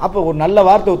கேட்டாங்க. அப்ப ஒரு நல்ல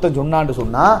வார்த்தை ஒருத்தன் சொன்னான்னு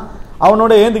சொன்னா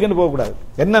அவனோட ஏந்துக்கிட்டு போக கூடாது.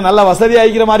 என்ன நல்ல வசதி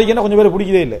ஆகிக்கிற மாதிரி கொஞ்சம் பேர்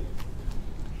பிடிக்கதே இல்லை.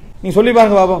 நீங்க சொல்லி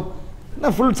பாருங்க பாப்போம்,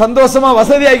 என்ன ஃபுல் சந்தோஷமா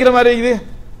வசதி ஆகிக்கிற மாதிரி இருக்குது,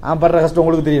 படுற கஷ்டம்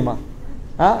உங்களுக்கு தெரியுமா,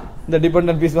 இந்த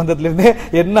டிபெண்டன்ட் பீஸ் வந்ததுல இருந்து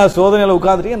என்ன சோதனையில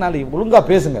உட்கார்ந்துட்டீங்க, நாளைக்கு ஒழுங்கா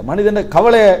பேசுங்க, மனிதன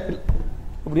கவலை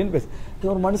அப்படின்னு பேசு.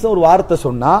 ஒரு மனுஷன் ஒரு வார்த்தை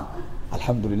சொன்னா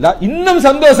அல்ஹம்துலில்லாஹ் இன்னும்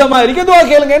சந்தோஷமா இருக்க துவா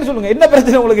கேளுங்கன்னு சொல்லுங்க, என்ன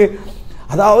பிரச்சனை உங்களுக்கு.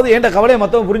 அதாவது என்கிட்ட கவலையை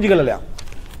மத்தவன் புரிஞ்சுக்கலையா,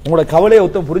 உங்களோட கவலையை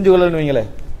ஒருத்தன் புரிஞ்சுக்கலன்னு வைங்களேன்,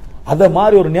 அத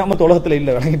மாதிரி ஒரு நியமத் உலகத்துல இல்ல,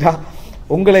 விளங்கிட்டா.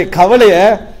 உங்களை கவலைய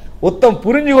ஒருத்தன்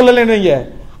புரிஞ்சு கொள்ளலன்னு வைங்க,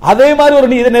 அதே மாதிரி ஒரு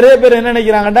இதை நிறைய பேர் என்ன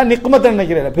நினைக்கிறாங்கடா, நிக்மத்தை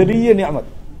நினைக்கிறாங்க, பெரிய நியமத்.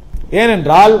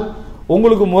 ஏனென்றால்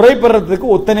உங்களுக்கு முறைப்படுறதுக்கு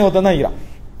ஒத்தனை ஒத்தன் தான் இருக்கிறான்,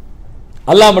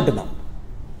 அல்லாஹ் மட்டும்தான்.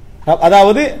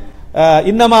 அதாவது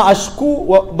இன்னமா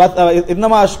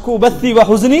அஷ்கு பஸ்ஸி வ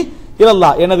ஹுஸ்னி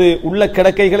இலல்லாஹ், எனது உள்ள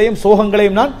கிடக்கைகளையும்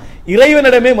சோகங்களையும் நான்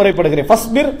இறைவனிடமே முறைப்படுகிறேன்.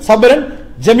 ஃபஸ்பிர் சப்ரன்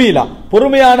ஜமீலா,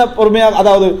 பொறுமையா,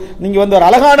 அதாவது நீங்க வந்து ஒரு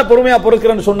அழகான பொறுமையா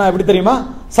பொறுக்கிறேன்னு சொன்னா எப்படி தெரியுமா,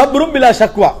 சப்ரும் பிலா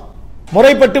ஷக்வா,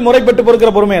 முறைப்பட்டு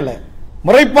பொறுக்கிற பொறுமை இல்ல,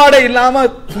 முறைப்பாடே இல்லாம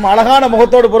சும்மா அழகான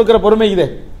முகத்தோடு பொறுக்கிற பொறுமை இது,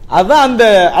 அதுதான் அந்த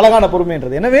அழகான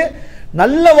பொறுமைன்றது. எனவே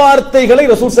நல்ல வார்த்தைகளை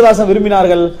ரசூல் ஸல்லல்லாஹு அலைஹி வஸல்லம்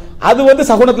விரும்பினார்கள், அது வந்து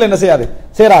சகுனத்துல என்ன செய்யாது,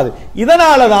 சேராது.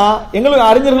 இதனாலதான் எங்களுக்கு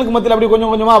அறிஞர்களுக்கு மத்தியில் அப்படி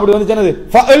கொஞ்சம் கொஞ்சமா அப்படி வந்து சொன்னது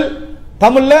ஃபஅல்,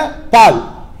 தமிழ்ல பால்,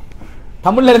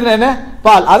 தமிழ்ல என்ன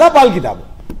பால், அதான் பால் கிதாப்,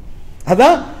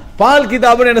 அதான் பால்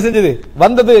கிதாப்னு என்ன செஞ்சது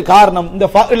வந்தது காரணம், இந்த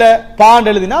ஃபஅல பாண்ட்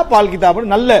எழுதினா பால்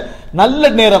கிதாப்னு நல்ல நல்ல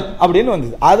நேரம் அப்படின்னு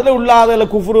வந்தது. அதுல உள்ள அதுல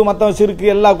குஃப்ரு மத்த ஷிர்க்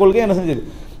எல்லா கொள்கையும் என்ன செஞ்சது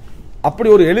அப்படி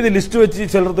ஒரு எழுதி லிஸ்ட்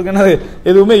வச்சு சொல்றதுக்கு என்ன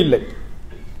எதுவுமே இல்லை.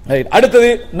 அடுத்தது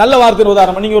நல்ல வார்த்தை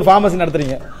உதாரணம், நீங்க ஒரு ஃபார்மசி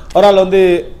நடத்துறீங்க, ஒரு ஆள் வந்து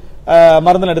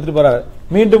மருந்து எடுத்துட்டு போறாரு,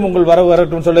 மீண்டும் உங்கள் வரவு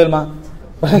வரட்டும் சொல்லலுமா?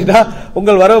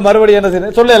 உங்கள் வரவு மறுபடியும் என்ன செய்ய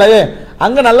சொல்லலையே,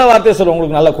 அங்க நல்ல வார்த்தையை சொல்லுவோம்,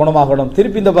 உங்களுக்கு நல்ல குணமாகணும்,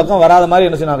 திருப்பி இந்த பக்கம் வராத மாதிரி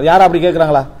என்ன செய்யணும், யாரும் அப்படி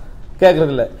கேட்கறாங்களா?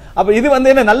 கேட்கறது இல்லை. அப்ப இது வந்து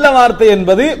என்ன, நல்ல வார்த்தை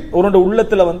என்பது ஒரு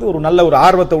உள்ளத்துல வந்து ஒரு நல்ல ஒரு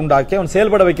ஆர்வத்தை உண்டாக்கி அவன்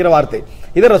செயல்பட வைக்கிற வார்த்தை.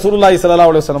 இதை ரசூலுல்லாஹி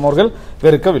ஸல்லல்லாஹு அலைஹி வஸல்லம் அவர்கள்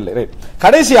வெறுக்கவில்லை.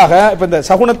 கடைசியாக இப்ப இந்த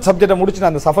சகுனத் சப்ஜெக்டை முடிச்சு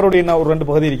அந்த சஃபருடைய ஒரு 2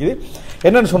 பகுதி இருக்குது.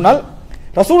 என்னன்னு சொன்னால்,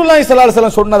 ரசூலுல்லாஹி ஸல்லல்லாஹு அலைஹி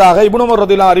வஸல்லம் சொன்னதாக இப்னு உமர்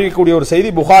ரலியல்லாஹு அறிவிக்கக்கூடிய ஒரு செய்தி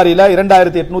புகாரில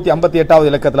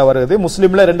 2858வது இலக்கத்துல வருது,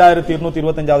 முஸ்லிம்ல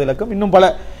 2225வது இலக்கம், இன்னும்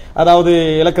பல அதாவது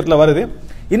இலக்கத்துல வருது.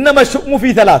 இன்னம ஷுக்மு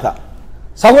ஃபீ ஸலாஸா,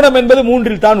 சகுனம் என்பது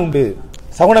 3 தான் உண்டு.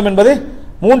 சகுனம் என்பது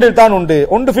 3 தான் உண்டு.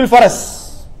 ஒன்று ஃபில் ஃபரஸ்,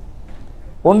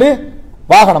 ஒன்று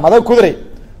வாகனம் அதாவது குதிரை,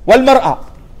 வல்மர்ஆ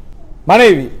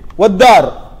மனைவி, வத்தார்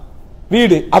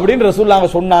வீடு அப்படின்னு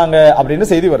ரசூலுல்லாஹ் சொன்னாங்க அப்படின்னு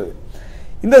செய்தி வருது.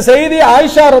 இந்த செய்தி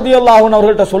ஆயிஷா ரலியல்லாஹு அன்ஹா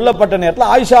அவர்கள்ட்ட சொல்லப்பட்ட நேரத்தில்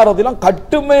ஆயிஷா ரலியல்லாஹு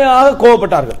கடுமையாக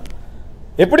கோபப்பட்டார்கள்.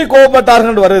 எப்படி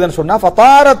கோபப்பட்டார்கள் வருதுன்னு சொன்னா,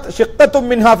 ஃபதாரத் ஷிக்கத்தும்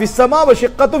மின்ஹா ஃபிஸ் ஸமா வ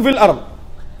ஷிக்கத்தும் ஃபில் அர்த்,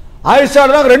 ஆயிஷா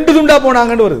ரலியல்லாஹு 2 துண்டா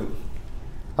போனாங்கன்னு வருது.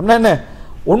 அப்படின்னா என்ன,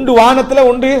 ஒன்று வானத்துல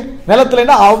ஒன்று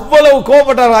நிலத்துல, அவ்வளவு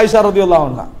கோபப்பட்டார்கள் ஆயிஷா ரலியல்லாஹு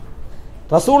அன்ஹா.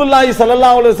 ரசூலுல்லாஹி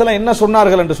ஸல்லல்லாஹு அலைஹி வஸல்லம் என்ன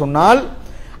சொன்னார்கள் என்று சொன்னால்,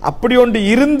 அப்படி ஒன்று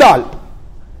இருந்தால்,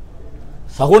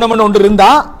 சகுனம் ஒன்று இருந்தா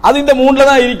அது இந்த 3ல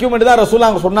தான் இருக்கும் என்று தான்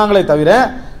ரசூலுல்லாஹ் சொன்னாங்களே தவிர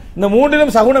இந்த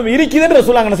 3லும் சகுனம் இருக்குதுன்னு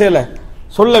ரசூலுல்லாஹ் என்ன செய்யல,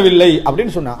 சொல்லவில்லை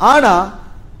அப்படின்னு சொன்னாங்க. ஆனா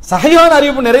சஹீஹான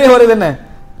அறிவிப்பு நிறைய வருது. என்ன,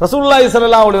 ரசூலுல்லாஹி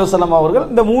ஸல்லல்லாஹு அலைஹி வஸல்லம் அவர்கள்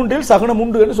இந்த 3ல் சகுனம்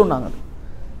உண்டு என்று சொன்னாங்க.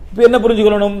 இப்ப என்ன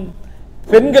புரிஞ்சுக்கணும்,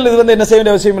 பெண்கள் இது வந்து என்ன செய்ய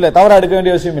வேண்டிய அவசியம் இல்லை, தவறா எடுக்க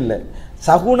வேண்டிய அவசியம் இல்லை.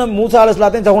 சகுனம் மூசா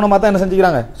அலைஹிஸ்ஸலாத்தையும் சகுனமா தான் என்ன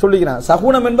செஞ்சுக்கிறாங்க சொல்லிக்கிறாங்க.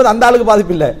 சகுனம் என்பது அந்த ஆளுக்கு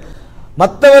பாதிப்பு இல்லை,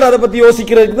 மற்றவர் அதை பத்தி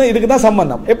யோசிக்கிறதுக்கு தான், இதுக்கு தான்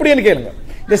சம்பந்தம். எப்படின்னு கேளுங்க.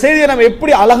 இந்த செய்தியை நம்ம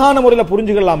எப்படி அழகான முறையில்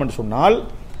புரிஞ்சுக்கலாம் என்று சொன்னால்,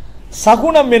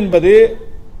 சகுனம் என்பது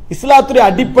இஸ்லாத்துடைய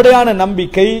அடிப்படையான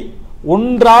நம்பிக்கை,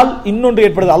 ஒன்றால் இன்னொன்று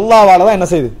ஏற்படுது, அல்லாஹ்வால தான் என்ன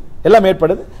செய்யுது எல்லாம்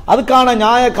ஏற்படுது, அதுக்கான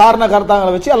நியாய காரண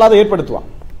கருத்தாங்களை வச்சு அல்லாஹ் ஏற்படுத்துவான்.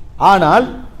 ஆனால்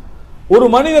ஒரு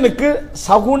மனிதனுக்கு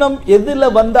சகுனம்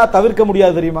எதுல வந்தா தவிர்க்க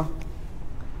முடியாது தெரியுமா?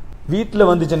 வீட்டில்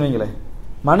வந்துச்சுன்னு வைங்களேன்,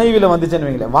 மனைவியில வந்துச்சுன்னு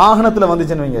வைங்களேன், வாகனத்துல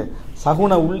வந்துச்சுன்னு வைங்க,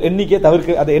 சகுன எண்ணிக்கையை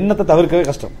தவிர்க்க, அதை எண்ணத்தை தவிர்க்கவே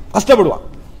கஷ்டம், கஷ்டப்படுவான்.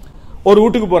 ஒரு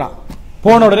வீட்டுக்கு போறான்,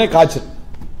 போன உடனே காய்ச்சல்,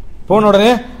 போன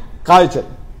உடனே காய்ச்சல்,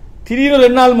 திடீர்னு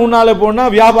 2 நாள் 3 நாள் போனா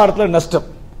வியாபாரத்துல நஷ்டம்.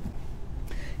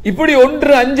 இப்படி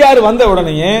 1 5 6 வந்த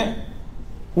உடனே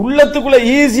உள்ளத்துக்குள்ள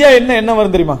ஈஸியா என்ன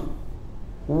வரும் தெரியுமா?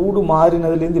 வீடு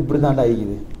மாறினதுல இருந்து இப்படி தாண்டா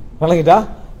இருக்குது, விளங்கிட்டா,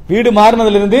 வீடு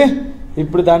மாறினதுல இருந்து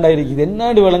இப்படி தாண்டா இருக்குது,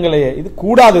 என்னடி விளங்கலையே, இது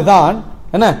கூடாதுதான்,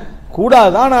 என்ன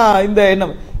கூடாதுதான் இந்த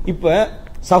எண்ணம். இப்ப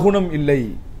சகுனம் இல்லை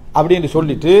அப்படின்னு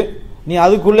சொல்லிட்டு நீ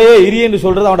அதுக்குள்ளேயே இரியன்னு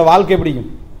சொல்றது அவனோட வாழ்க்கை பிடிக்கும்.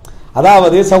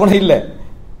 அதாவது சகுனம் இல்லை,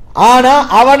 ஆனா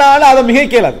அவனால அதை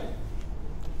மிகைக்கலாது.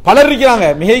 பலர் இருக்கிறாங்க,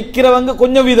 மிகைக்கிறவங்க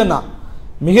கொஞ்சம் வீதம் தான்,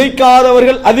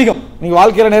 மிகைக்காதவர்கள் அதிகம். நீங்க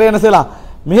வாழ்க்கையில நிறைய என்ன செய்யலாம்,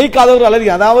 மிகைக்காதவர்கள்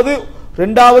அதிகம். அதாவது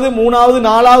 2வது 3வது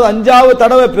 4வது 5வது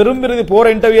தடவை பெரும்பிருது போற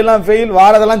இன்டர்வியூ எல்லாம் ஃபெயில்,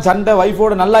 வாரதெல்லாம் சண்டை,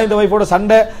 வைஃபோட நல்லா இந்த வைஃபோட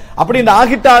சண்டை, அப்படி இந்த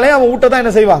ஆகிட்டாலே அவன் வீட்டை தான்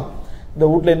என்ன செய்வான், இந்த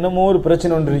வீட்டுல என்னமோ ஒரு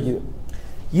பிரச்சனை ஒன்று இருக்குது,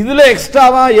 இதுல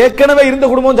எக்ஸ்ட்ராவா ஏற்கனவே இருந்த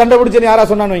குடும்பம் சண்டை பிடிச்சேன்னு யாரா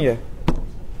சொன்னான்னு வைங்க,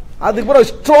 அதுக்கு பிறகு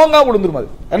ஸ்ட்ராங்கா விழுந்துரும், அது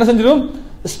என்ன செஞ்சிடும்,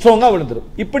 ஸ்ட்ராங்கா விழுந்துரும்.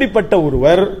 இப்படிப்பட்ட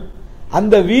ஒருவர்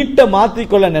அந்த வீட்டை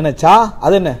மாத்திக்கொள்ள நினைச்சா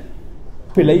அது என்ன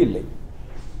பிழை இல்லை,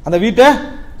 அந்த வீட்டை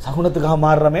சகுனத்துக்காக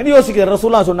மாறுறமே யோசிக்கிற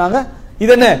ரசூலுல்லாஹ் சொன்னாங்க.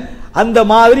 இது என்ன, அந்த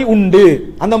மாதிரி உண்டு,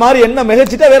 அந்த மாதிரி என்ன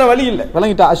மிகச்சிட்டா வேற வழி இல்லை,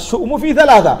 விளங்கிட்டா. அஷ்ஷுமு ஃபீ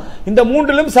ஸலாஸா, இந்த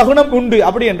 3லும் சகுனம் உண்டு.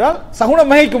 அப்படி என்றால் சகுனம்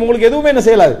மிகைக்கும், உங்களுக்கு எதுவுமே என்ன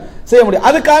செய்யலாது, செய்ய முடியும்.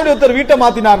 அதுக்காக ஒருத்தர் வீட்டை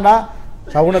மாத்தினார்னா,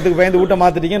 சகுனத்துக்கு பயந்து வீட்டை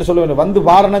மாத்திட்டீங்கன்னு சொல்ல வேண்டும், வந்து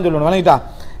பாருன்னு சொல்லணும், விளங்கிட்டா.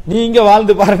 நீங்க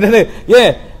வாழ்ந்து பாருன்னு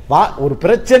ஒரு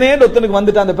பிரச்சனைன்னு ஒருத்தனுக்கு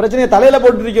வந்துட்டு அந்த பிரச்சனையை தலையில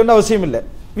போட்டு இருக்கணும்னு அவசியம் இல்லை.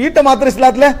 வீட்டை மாத்திர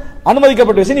இஸ்லாத்துல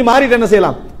அனுமதிக்கப்பட்ட விஷயம், நீ மாறிட்டு என்ன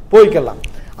செய்யலாம், போய்க்கலாம்.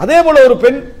 அதே போல ஒரு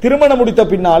பெண் திருமணம் முடித்த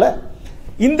பின்னால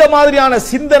இந்த மாதிரியான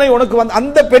சிந்தனை உனக்கு வந்து,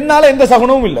 அந்த பெண்ணால எந்த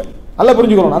சகுனமும் இல்லை, நல்லா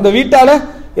புரிஞ்சுக்கணும், அந்த வீட்டால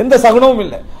எந்த சகுனமும்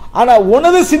இல்லை. ஆனா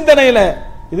உனது சிந்தனையில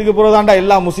இதுக்கு பிறகுதாண்டா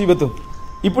எல்லா முசீபத்தும்,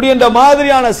 இப்படி என்ற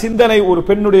மாதிரியான சிந்தனை ஒரு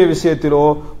பெண்ணுடைய விஷயத்திலோ,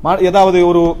 ஏதாவது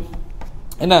ஒரு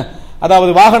என்ன,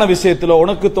 அதாவது வாகன விஷயத்திலோ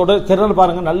உனக்கு தொடர்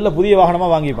பாருங்க, நல்ல புதிய வாகனமா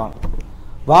வாங்கிப்பாங்க,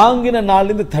 வாங்கின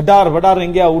நாள்லேருந்து தடார் படார்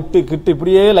எங்கேயா விட்டு கிட்டு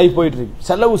இப்படியே லைஃப் போயிட்டு இருக்கு,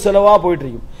 செலவா போயிட்டு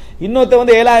இருக்கும். இன்னொருத்த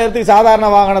வந்து 7000க்கு சாதாரண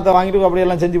வாகனத்தை வாங்கிட்டு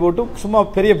அப்படியெல்லாம் செஞ்சு போட்டு சும்மா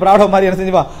பெரிய ப்ராப்ளம் மாதிரி என்ன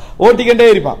செஞ்சுப்பான், ஓட்டிக்கிட்டே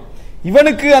இருப்பான்.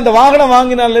 இவனுக்கு அந்த வாகனம்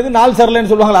வாங்கினாலேருந்து நாள்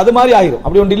சரலன்னு சொல்லுவாங்க, அது மாதிரி ஆகிரும்.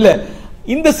 அப்படி ஒன்று இல்லை.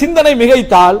 இந்த சிந்தனை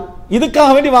மிகைத்தால் இதுக்காக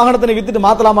வேண்டி வாகனத்தை வித்துட்டு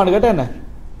மாத்தலாமான்னு கேட்டா என்ன,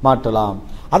 மாற்றலாம்.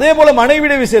 அதே போல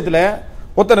மனைவிடைய விஷயத்துல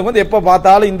ஒருத்தனுக்கு வந்து எப்ப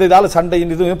பார்த்தாலும் இந்த இதால சண்டை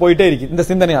இது போயிட்டே இருக்கு, இந்த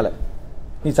சிந்தனையால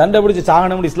நீ சண்டை பிடிச்சி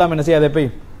சாகனம் இஸ்லாம் என்ன செய்யாது,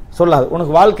 எப்பயும் சொல்லாது.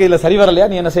 உனக்கு வாழ்க்கையில சரி வரலையா,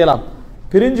 நீ என்ன செய்யலாம்,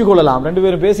 பிரிஞ்சு கொள்ளலாம், ரெண்டு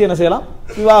பேரும் பேசி என்ன செய்யலாம்,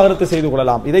 விவாகரத்து செய்து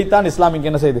கொள்ளலாம். இதைத்தான் இஸ்லாமிக்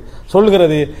என்ன செய்து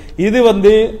சொல்கிறது. இது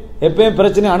எப்பயும்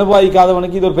பிரச்சனை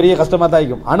அனுபவிக்காதவனுக்கு இது ஒரு பெரிய கஷ்டமா தான்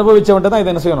இருக்கும். அனுபவிச்சவன்ட்டு தான்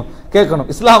இதை என்ன செய்யணும், கேட்கணும்.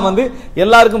 இஸ்லாம்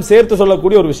எல்லாருக்கும் சேர்த்து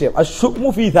சொல்லக்கூடிய ஒரு விஷயம்.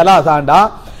 அஷ்ஷுக்மு ஃபீ தலாஸாண்டா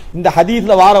இந்த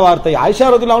ஹதீஸ்ல வார வார்த்தை. ஆயிஷா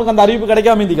ரலியல்லாஹு அன்ஹா அந்த அறிவிப்பு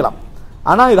கிடைக்காம இருந்திக்கலாம்.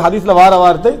 ஆனா இது ஹதீஸ்ல வார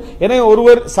வார்த்தை. எனவே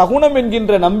ஒருவர் சகுனம்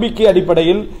என்கின்ற நம்பிக்கை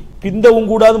அடிப்படையில் பிந்தவும்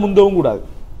கூடாது, முந்தவும் கூடாது,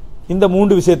 இந்த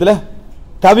மூன்று விஷயத்துல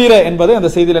தவிர என்பதை அந்த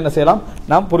செய்தியில் என்ன செய்யலாம்,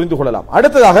 நாம் புரிந்து கொள்ளலாம்.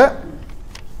 அடுத்ததாக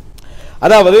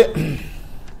அதாவது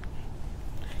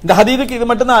இந்த ஹதீஸுக்கு இது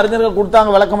மட்டும் தான் அறிஞர்கள் கொடுத்தாங்க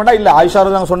விளக்கமாட்டா இல்ல, ஆயிஷா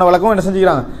ரலியல்லாஹு அன்ஹா சொன்ன விளக்கம் என்ன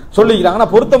செஞ்சுக்கிறாங்க, சொல்லிக்கிறாங்க. ஆனா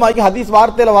பொருத்தமாக்கி ஹதீஸ்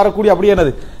வார்த்தையில வரக்கூடிய அப்படியே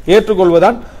என்னது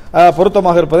ஏற்றுக்கொள்வதான்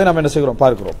பொருத்தமாக இருப்பதை நாம் என்ன செய்கிறோம்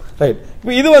பார்க்கிறோம். ரைட்.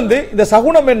 இப்போ இது இந்த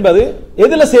சகுனம் என்பது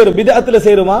எதுல சேரும், பிதஅத்துல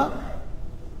சேருமா,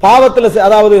 பாவத்துல,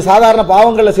 அதாவது சாதாரண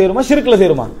பாவங்கள்ல சேருமா, ஷிர்க்ல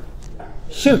சேருமா?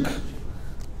 ஷிர்க்.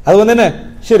 அது என்ன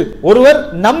ஷிர்க். ஒருவர்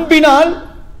நம்பினால்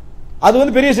அது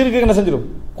பெரிய ஷிர்க்கு என்ன செஞ்சிடும்,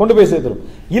 கொண்டு போய் சேர்த்துடும்.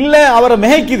 இல்ல அவரை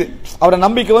மிகைக்குது, அவரை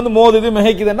நம்பிக்கை மோதுது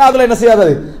மிகைக்குதுன்னா அதுல என்ன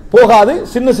செய்யாது, போகாது,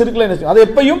 சின்ன ஷிர்க்ல என்ன செய்யும். அது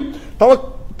எப்பயும்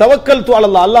தவக்கல் து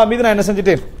அலல்லாஹ், அல்லாஹ் மீது நான் என்ன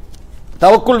செஞ்சிட்டேன்,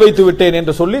 தவக்குள் வைத்து விட்டேன்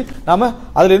என்று சொல்லி நாம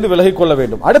அதிலிருந்து விலகிக் கொள்ள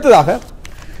வேண்டும். அடுத்ததாக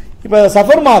இப்ப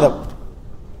சஃபர் மாதம்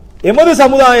எமது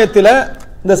சமுதாயத்தில்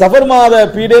இந்த சஃபர் மாத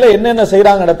பீடையில என்னென்ன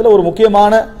செய்யறாங்க இடத்துல ஒரு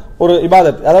முக்கியமான ஒரு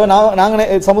இபாதத். அதாவது நாங்க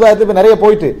சமுதாயத்தில் நிறைய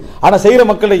போயிட்டு ஆனா செய்யற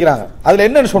மக்கள் இருக்கிறாங்க. அதுல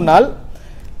என்னன்னு சொன்னால்,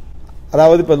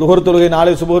 அதாவது இப்ப லுஹர் தொழுகை,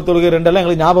 நாளை சுபஹர் தொழுகை ரெண்டெல்லாம்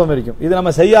எங்களுக்கு ஞாபகம் இருக்கும். இது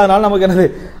நம்ம செய்யாதனால நமக்கு என்னது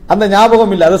அந்த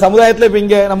ஞாபகம் இல்லை. அது சமுதாயத்தில்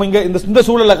இப்ப நம்ம இந்த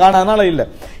சூழல்ல காணாதனால இல்ல.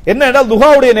 என்ன என்றால்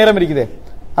துஹாவுடைய நேரம் இருக்குது.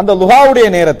 அந்த துஹாவுடைய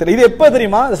நேரத்தில் இது எப்ப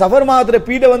தெரியுமா, சஃபர் மாதத்துல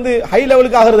பீடை ஹை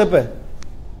லெவலுக்கு ஆகிறது எப்ப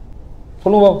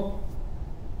சொல்லுவோம்.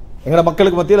 எங்கட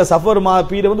மக்களுக்கு மத்தியில் சஃபர் மாத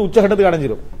பீடை உச்சகட்டத்துக்கு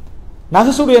அடைஞ்சிடும்.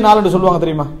 நகசுடைய நாள் என்று சொல்லுவாங்க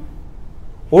தெரியுமா,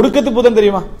 ஒடுக்கத்து புதன்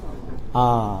தெரியுமா?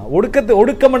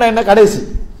 ஒடுக்கம் என்ன கடைசி,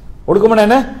 ஒடுக்கம்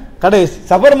என்ன கடைசி.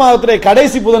 சஃபர் மாதத்துடைய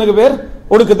கடைசி புதனுக்கு பேர்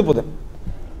ஒடுக்கத்து புதன்.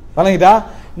 வணங்கிட்டா.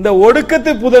 இந்த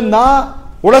ஒடுக்கத்து புதன் தான்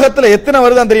உலகத்துல எத்தனை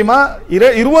வருதான் தெரியுமா,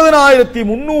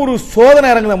 20,300 சோதனை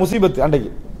இறங்குது முசீபத்து.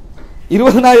 அன்றைக்கு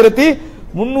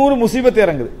 20,300 முசீபத்து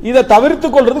இறங்குது. இதை தவிர்த்து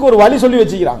கொள்றதுக்கு ஒரு வழி சொல்லி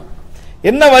வச்சுக்கிறாங்க.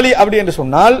 என்ன வழி அப்படி என்று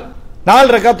சொன்னால், 4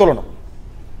 ரக்காத் தொழணும்,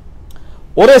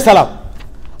 ஒரே சலாம்.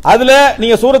 அதுல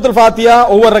நீங்க சூரத்துல் ஃபாத்தியா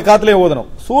ஒவ்வொரு ரக்காத்திலையும் ஓதணும்.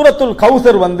 சூரத்துல்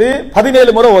கௌசர்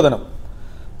 17 முறை ஓதணும்.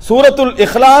 சூரத்துல்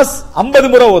இஹ்லாஸ் 50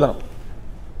 முறை ஓதணும்.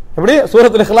 எப்படி?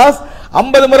 சூரத்துல் இஹ்லாஸ்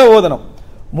 50 முறை ஓதணும்.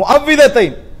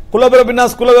 முஅவ்விதத்தைன் குலபுர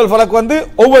பின்னாஸ் குலவல் ஃபலக்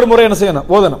ஒவ்வொரு முறை என்ன செய்யணும்,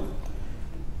 ஓதணும்.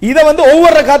 இதை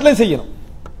ஒவ்வொரு ரக்காத்திலையும் செய்யணும்.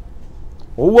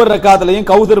 ஒவ்வொரு ரக்காத்திலையும்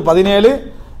கௌசர் 17,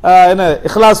 என்ன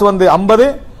இஹ்லாஸ் 50,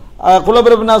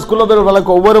 குலபுர பின்னாஸ் குலபுர ஃபலக்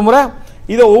ஒவ்வொரு முறை.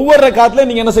 இதை ஒவ்வொரு ரக்காத்திலையும்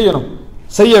நீங்க என்ன செய்யணும்,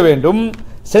 செய்ய வேண்டும்.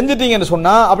 செஞ்சிட்டீங்கன்னு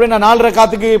சொன்னா அப்படின்னா 4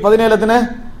 ரக்காத்துக்கு 17 எத்தனை,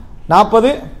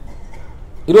 40,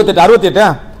 28,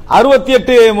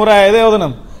 68 முறை எதை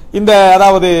ஓதணும், இந்த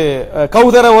அதாவது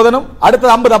கௌசரை ஓதணும்.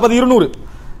 அடுத்தது 50, அப்ப 200.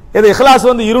 இது இஹ்லாஸ்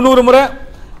 200 முறை.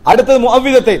 அடுத்தது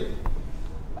முஅவ்விதத்தை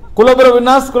குலபுர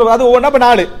பின்னாஸ் அது ஒவ்வொன்றா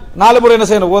 4 முறை என்ன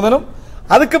செய்யணும், ஓதணும்.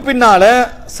 அதுக்கு பின்னால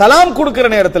சலாம் கொடுக்கிற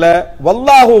நேரத்தில்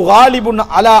வல்லாஹு காலிபுன்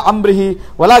அலா அம்ரிஹி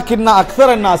வலாக்கின்னா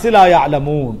அக்ஸரன் நாஸி லா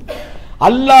யஅலமூன்,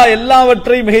 அல்லாஹ்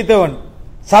எல்லாவற்றையும் மிகைத்தவன்,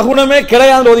 சகுனமே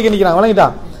கிடையாது ஒதுக்கி நிற்கிறான். வணங்கிட்டா.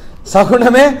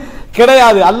 சகுனமே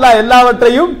கிடையாது, அல்லாஹ்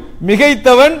எல்லாவற்றையும்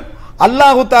மிகைத்தவன்.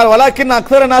 அல்லாஹு தஆலா வலாக்கின்னா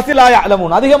அக்ஸரன் நாஸி லா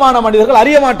யஅலமூன், அதிகமான மனிதர்கள்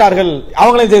அறிய மாட்டார்கள்,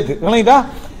 அவங்களையும் சேர்த்து. வணங்கிட்டா.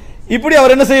 இப்படி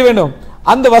அவர் என்ன செய்ய வேண்டும்,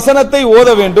 அந்த வசனத்தை ஓத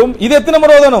வேண்டும். இது எத்தனை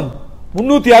முறை ஓதணும்,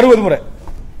 360 முறை.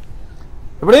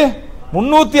 எப்படி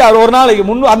 360 ஒரு நாளைக்கு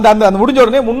அந்த முடிஞ்ச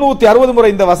உடனே 360 முறை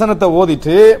இந்த வசனத்தை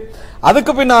ஓதிட்டு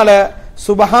அதுக்கு பின்னால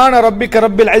சுப்ஹான ரப்பிக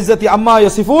ரப்பில் இஸ்ஸத்தி அம்மா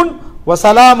யசிஃபூன் வ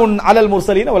ஸலாமுன் அலல்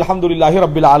முர்ஸலீன் வல்ஹம்துலில்லாஹி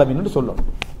ரப்பில் ஆலமீன் என்று சொல்லணும்.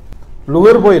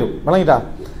 லுகர் போயிடும். வணங்கிட்டா.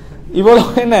 இவ்வளவு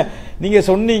என்ன நீங்க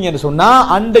சொன்னீங்கன்னு சொன்னா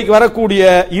அன்றைக்கு வரக்கூடிய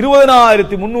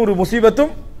 20,300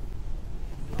 முசீபத்தும்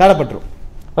தடப்பட்டுரும்.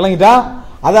 வணங்கிட்டா.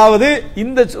 அதாவது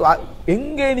இந்த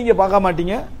எங்கே நீங்க பார்க்க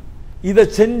மாட்டீங்க, இதை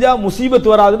செஞ்சா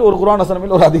முசீபத் வராதுன்னு ஒரு குர்ஆன்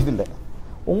வசனமில்லை, ஒரு ஹதீஸ் இல்லை.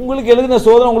 உங்களுக்கு எழுதின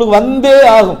சோதனை உங்களுக்கு வந்தே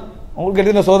ஆகும். உங்களுக்கு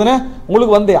எழுதின சோதனை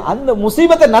உங்களுக்கு வந்தே, அந்த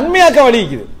முசீபத்தை நன்மையாக்க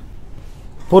வழிக்குது.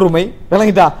 பொறுமை.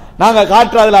 விளங்கிட்டா. நாங்க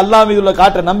காட்டுற அதுல அல்லாஹ் மீது உள்ள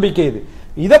காட்டுற நம்பிக்கை இது.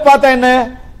 இதை பார்த்தா என்ன,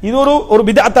 இது ஒரு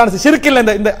பிதஅத்தான ஷிர்க் இல்ல,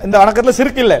 இந்த வணக்கத்துல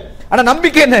ஷிர்க் இல்ல, ஆனா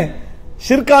நம்பிக்கை என்ன,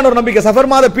 ஷிர்கான ஒரு நம்பிக்கை.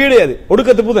 சஃபர் மாத பீடை அது,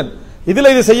 ஒடுக்கத்து புதன், இதுல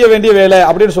இது செய்ய வேண்டிய வேலை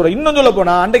அப்படின்னு சொல்ற. இன்னும் சொல்ல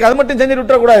போனா அன்றைக்கு அது மட்டும் செஞ்சுட்டு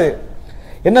விட்டுறக்கூடாது.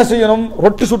 என்ன செய்யணும்,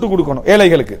 ரொட்டி சுட்டு கொடுக்கணும்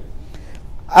ஏழைகளுக்கு.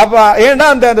 அப்ப ஏன்னா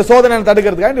அந்த சோதனை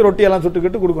தடுக்கிறதுக்காக ரொட்டி எல்லாம்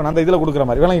சுட்டுக்கிட்டு கொடுக்கணும், அந்த இதுல கொடுக்குற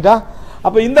மாதிரி. விளங்கிட்டா.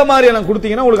 அப்ப இந்த மாதிரி எல்லாம்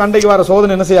கொடுத்தீங்கன்னா உங்களுக்கு அன்றைக்கு வர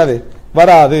சோதனை என்ன செய்யாது,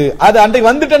 வராது. அது அன்றைக்கு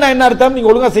வந்துட்டேன்னா என்ன அர்த்தம், நீங்க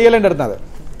ஒழுங்கா செய்யலைன்னு அர்த்தம். அது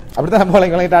அப்படித்தான் நம்ம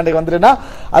விளங்கிட்டா. அன்றைக்கு வந்துட்டேன்னா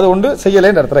அது ஒன்று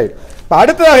செய்யலைன்னு அர்த்தம். இப்ப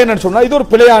அடுத்ததாக என்னன்னு சொன்னா, இது ஒரு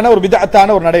பிழையான ஒரு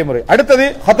பிதஅத்தான ஒரு நடைமுறை. அடுத்தது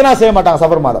ஹத்னா செய்ய மாட்டாங்க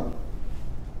சஃபர் மாதம்,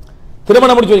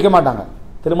 திருமணம் முடிச்சு வைக்க மாட்டாங்க.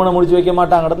 திருமணம் முடிச்சு வைக்க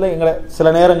மாட்டாங்க இடத்துல எங்களை சில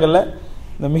நேரங்களில்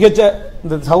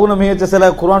இந்த சவுன மிகச்ச சில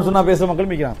குர்ஆன் சுன்னா பேசுகிற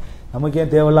மக்கள் மிக்கிறாங்க. நமக்கு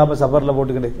ஏன் தேவையில்லாமல் சஃபரில்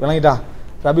போட்டுக்கிட்டு விளங்கிட்டா,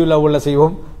 ரபியுல் அவ்வல்ல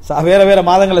செய்வோம், வேற வேற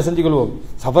மாதங்களை செஞ்சு கொள்வோம்,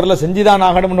 சஃபரில் செஞ்சுதான்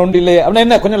ஆகணும்னு ஒன்று இல்லையே அப்படின்னா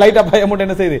என்ன கொஞ்சம் லைட்டாக பயம் மட்டும்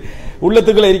என்ன செய்யுது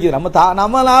உள்ளத்துக்குள்ளே இருக்குது.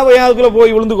 நம்ம லாபத்துக்குள்ளே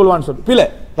போய் விழுந்து கொள்வான்னு சொல்லி பிள்ளை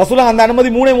ரசூலுல்லாஹ் அந்த அனுமதி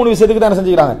மூணு விஷயத்துக்கு தானே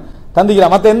செஞ்சுக்கிறாங்க,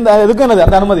 தந்திக்கிறான். மற்ற எந்த எதுக்கும் என்னது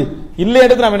அந்த அனுமதி இல்லை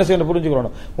எடுத்து நம்ம என்ன செய்யணும்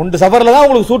புரிஞ்சுக்கணும். ஒன்று சஃபரில் தான்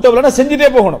உங்களுக்கு சூட்டபிள்னா செஞ்சுட்டே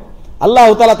போகணும்.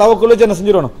 அல்லாஹ் தஆலா தவக்குல் வச்சு என்ன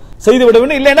செஞ்சிடணும், செய்து விட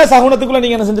வேண்டும். இல்லைன்னா சகுனத்துக்குள்ள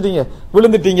நீங்க என்ன செஞ்சிட்டீங்க,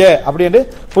 விழுந்துட்டீங்க அப்படி என்று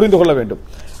புரிந்து கொள்ள வேண்டும்.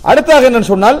 அடுத்தாக என்னன்னு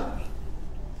சொன்னால்,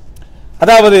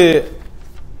 அதாவது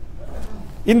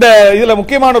இந்த இதுல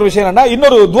முக்கியமான ஒரு விஷயம் என்னன்னா,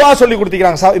 இன்னொரு துஆ சொல்லி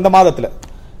கொடுத்திருக்காங்க இந்த மாதத்துல.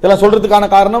 இதெல்லாம் சொல்றதுக்கான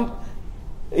காரணம்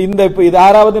இந்த இது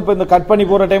யாராவது இப்ப இந்த கட் பண்ணி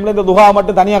போற டைம்ல இந்த துஆ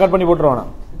மட்டும் தனியா கட் பண்ணி போட்டுருவானா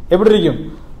எப்படி இருக்கும்,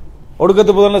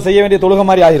 ஒடுக்கத்து முதல்ல செய்ய வேண்டிய தொழுகை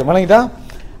மாதிரி ஆயிரும். வணங்கிட்டா.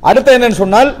 அடுத்து என்னன்னு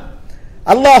சொன்னால்,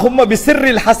 அல்லாஹும்ம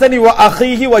பிசிர்ரில் ஹஸனி வ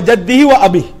அஹீஹி வ ஜத்திஹி வ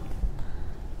அபி,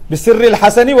 பிசிர்ரில்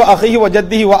ஹஸனி வ அஹீஹி வ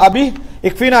ஜத்திஹி வ அபி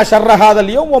இக்ஃபினா ஷர்ர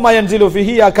ஹாதல் யௌம் வ மா யன்ஸிலு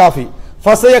ஃபீஹி யா காஃபி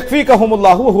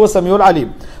ஃபஸயக்ஃபீகஹுமுல்லாஹு வ ஹுவ ஸமீஉல்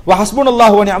அலீம் வ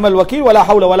ஹஸ்புனல்லாஹு வ நிஅமல் வக்கீல் வ லா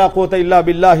ஹவ்ல வ லா குவத இல்லா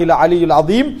பில்லாஹில் அலிய்யுல்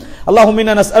அஸீம். அல்லாஹும்ம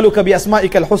இன்னா நஸ்அலுக பி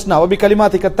அஸ்மாஇகல் ஹுஸ்னா வ பி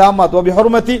கலிமாத்திகத் தாம்மாத் வ பி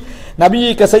ஹுர்மதி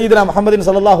நபியிக ஸய்யிதினா முஹம்மதின்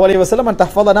ஸல்லல்லாஹு அலைஹி வஸல்லம் அன்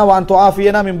தஹ்ஃபதனா வ அன்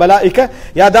துஆஃபியனா மின் பலாயிக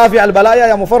யா தாஃபிஅல் பலாயா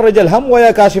யா முஃபர்ரிஜல் ஹம் வ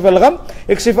யா காஷிஃபல் கம்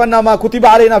இக்ஷிஃப் அன்னா மா குதிப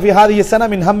அலைனா ஃபி ஹாதிஹி ஸனா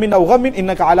மின் ஹம்மின் அவ் கம்மின்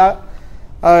இன்னக அலா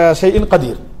ஷைஇன்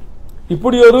கதீர்.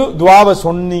 இப்படி ஒரு துஆவை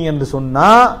சொன்னீங்க என்று சொன்னா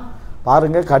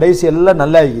பாருங்க, கடைசி எல்லாம்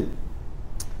நல்லா இருக்குது,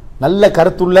 நல்ல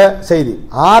கருத்துள்ள செய்தி.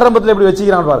 ஆரம்பத்தில் எப்படி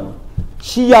வச்சுக்கிறாங்க பாருங்க,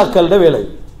 ஷியாக்களோட வேலை.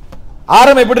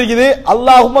 ஆரம்பம் எப்படி இருக்குது,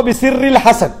 அல்லாஹும்ம பிசிர்ரில்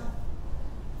ஹஸன்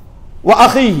வ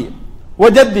அஹீஹி வ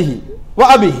ஜத்திஹி வ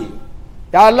அபிஹி.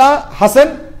 யா அல்லாஹ்,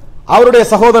 ஹஸன் அவருடைய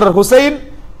சகோதரர் ஹுசைன்,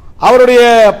 அவருடைய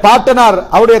பாட்டனார்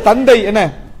அவருடைய தந்தை என்ன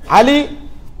அலி,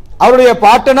 அவருடைய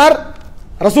பாட்டனார்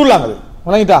ரசூலுல்லாஹ்,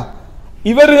 வணங்கிட்டா,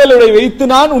 இவர்களை வைத்து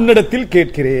நான் உன்னிடத்தில்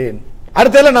கேட்கிறேன்.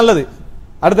 அடுத்தெல்லாம் நல்லது,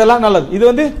 அடுத்தெல்லாம் நல்லது.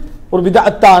 இது ஒரு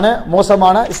பிதஅத்தான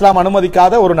மோசமான இஸ்லாம்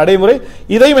அனுமதிக்காத ஒரு நடைமுறை.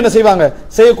 இதையும் என்ன செய்வாங்க,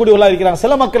 செய்யக்கூடியவர்களா இருக்கிறாங்க.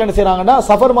 சில மக்கள் என்ன செய்யறாங்கன்னா,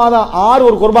 சஃபர் மாதம் 6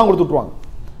 ஒரு குர்பான் கொடுத்துட்டுருவாங்க,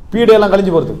 பீடையெல்லாம்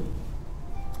கழிஞ்சு போறது,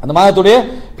 அந்த மாதத்துடைய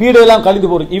பீடையெல்லாம் கழிந்து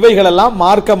போறது. இவைகள் எல்லாம்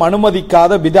மார்க்கம்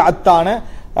அனுமதிக்காத பிதஅத்தான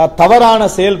தவறான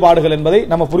செயல்பாடுகள் என்பதை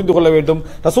நம்ம புரிந்து கொள்ள வேண்டும்.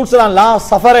 ரசூல் ஸல்லல்லாஹு அலைஹி வஸல்லம்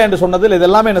சஃபர என்று சொன்னதில்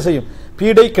இதெல்லாமே என்ன செய்யும்,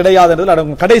 பீடை கிடையாது என்றதில்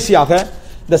அடங்கும். கடைசியாக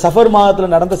இந்த சஃபர்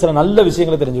மாதத்தில் நடந்த சில நல்ல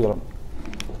விஷயங்களை தெரிஞ்சுக்கிறோம்.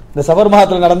 இந்த சஃபர்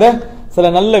மாதத்தில் நடந்த சில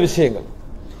நல்ல விஷயங்கள்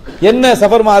என்ன?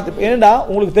 சஃபர் மாதத்து ஏண்டா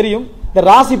உங்களுக்கு தெரியும், இந்த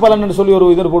ராசி பலன் சொல்லி ஒரு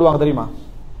இது போடுவாங்க தெரியுமா,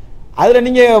 அதுல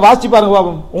நீங்க வாசிச்சு பாருங்க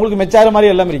பாப்போம், உங்களுக்கு மெச்சார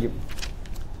மாதிரி எல்லாம் இருக்கும்.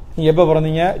 நீங்க எப்ப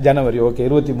பிறந்தீங்க, ஜனவரி, ஓகே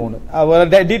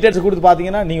 23, டீடைல்ஸ் கொடுத்து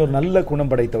பாத்தீங்கன்னா நீங்க ஒரு நல்ல குணம்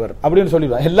படைத்தவர் அப்படின்னு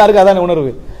சொல்லிடுவாங்க. எல்லாருக்கும் அதான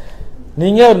உணர்வு,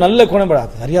 நீங்க ஒரு நல்ல குணம்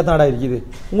படாது, சரியா தாடா இருக்குது.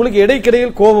 உங்களுக்கு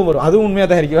இடைக்கிடையில் கோபம் வரும், அதுவும் உண்மையா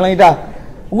தான் இருக்கு, விளங்கிட்டா.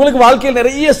 உங்களுக்கு வாழ்க்கையில்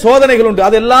நிறைய சோதனைகள் உண்டு,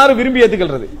 அது எல்லாரும் விரும்பி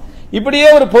ஏத்துக்கிறது. இப்படியே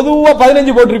ஒரு பொதுவா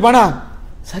 15 போட்டிருப்பானா,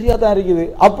 சரியா தான் இருக்குது,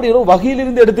 அப்படி ஒரு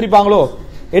வகையிலிருந்து எடுத்திருப்பாங்களோ,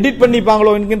 எடிட்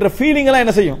பண்ணிப்பாங்களோ என்கின்ற ஃபீலிங் எல்லாம்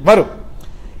என்ன செய்யும், வரும்.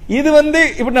 இது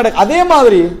இப்படி நடக்கும். அதே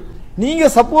மாதிரி நீங்க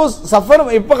சப்போஸ் சஃபர்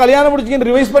இப்ப கல்யாணம் முடிச்சீங்கன்னு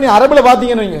ரிவைஸ் பண்ணி அரபுல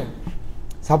பாத்தீங்கன்னு வைங்க,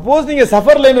 சப்போஸ் நீங்க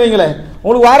சஃபர்ல வைங்களேன்,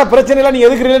 உங்களுக்கு வர பிரச்சனை எல்லாம் நீங்க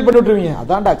எதுக்கு ரிலேட் பண்ணி விட்டுருவீங்க,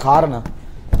 அதான்டா காரணம்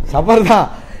சஃபர் தான்.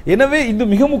 எனவே இது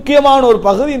மிக முக்கியமான ஒரு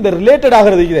பகுதி, இந்த ரிலேட்டட்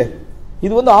ஆகிறது.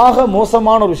 இது ஆக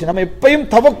மோசமான ஒரு விஷயம். நம்ம எப்பயும்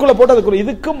தவக்குள்ள போட்டு அதுக்குள்ள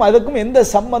இதுக்கும் அதுக்கும் எந்த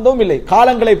சம்பந்தமும் இல்லை.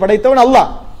 காலங்களை படைத்தவன் அல்லாஹ்,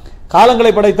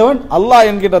 காலங்களை படைத்தவன் அல்லாஹ்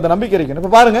என்கின்ற அந்த நம்பிக்கை இருக்கு.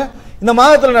 இப்ப பாருங்க, இந்த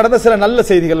மாதத்தில் நடந்த சில நல்ல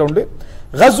செய்திகள் உண்டு.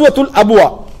 கஸ்வத்துல் அபுவா,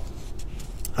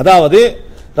 அதாவது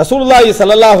ரசூலுல்லாஹி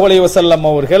ஸல்லல்லாஹு அலைஹி வஸல்லம்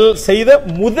அவர்கள் செய்த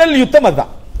முதல் யுத்தம்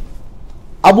அதுதான்,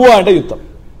 அபுவா என்ற யுத்தம்.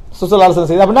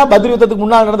 செய்த அப்படின்னா பத்ர் யுத்தத்துக்கு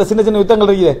முன்னால் நடந்த சின்ன சின்ன யுத்தங்கள்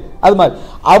இருக்குது, அது மாதிரி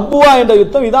அபுவா என்ற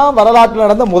யுத்தம் இதான் வரலாற்றில்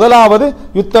நடந்த முதலாவது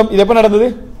யுத்தம். இது எப்ப நடந்தது,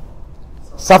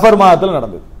 சஃபர் மாதத்தில்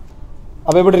நடந்தது.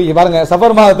 அப்ப எப்படி இருக்கு பாருங்க,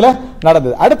 சஃபர் மாதத்தில்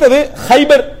நடந்தது. அடுத்தது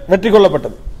ஹைபர் வெற்றி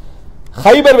கொள்ளப்பட்டது.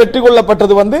 ஹைபர் வெற்றி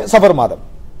கொள்ளப்பட்டது சஃபர் மாதம்,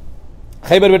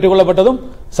 ஹைபர் வெற்றி கொள்ளப்பட்டதும்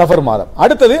சஃபர் மாதம்.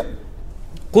 அடுத்தது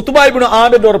குத்பா இப்னு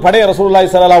ஆமிர் ஒரு படையை ரசூலுல்லாஹி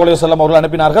ஸல்லல்லாஹு அலைஹி வஸல்லம் அவர்கள்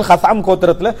அனுப்பினார்கள். ஹஸாம்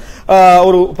கோத்திரத்தில்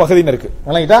ஒரு பகுதியினருக்கு,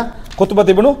 விளங்கிட்டா, குத்பா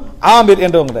இப்னு ஆமிர்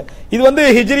என்றவங்க. இது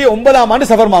ஹிஜ்ரி 9ஆம் ஆண்டு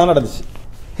சஃபர் மாதம் நடந்துச்சு.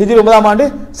 ஹிஜ்ரி 9ஆம் ஆண்டு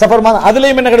சஃபர் மாதம்.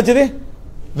 அதுலயும் என்ன கிடைச்சது,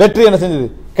 வெற்றி என்ன செஞ்சது,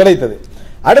 கிடைத்தது.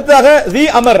 அடுத்ததாக தி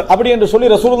அமர் அப்படி என்று சொல்லி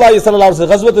ரசூலுல்லாஹி ஸல்லல்லாஹு அலைஹி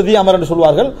வஸல்லம் கஸ்வத் தி அமர் என்று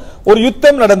சொல்வார்கள், ஒரு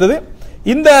யுத்தம் நடந்தது.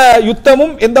 இந்த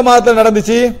யுத்தமும் எந்த மாதத்தில்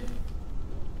நடந்துச்சு,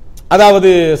 அதாவது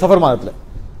சஃபர் மாதத்தில்.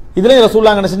 இதுலயும்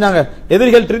ரசூலுல்லாஹ் என்ன செஞ்சாங்க,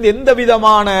 எதிரிகளிலிருந்து எந்த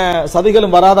விதமான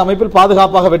சதிகளும் வராத அமைப்பில்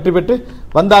பாதுகாப்பாக வெற்றி பெற்று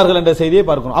வந்தார்கள் என்ற செய்தியை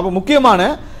பார்க்கணும். அப்ப முக்கியமான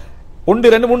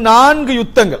 1 2 3 4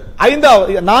 யுத்தங்கள்,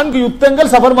 4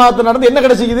 யுத்தங்கள் சஃபர் மாதத்தில் நடந்து என்ன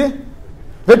கிடைச்சிக்குது,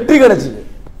 வெற்றி கிடைச்சிது.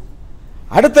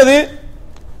 அடுத்தது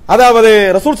அதாவது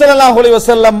ரசூல் ஸல்லல்லாஹு அலைஹி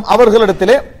வஸல்லம்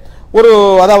அவர்களிடத்திலே ஒரு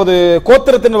அதாவது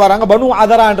கோத்திரத்தினர் வராங்க, பனு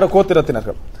அதரா என்ற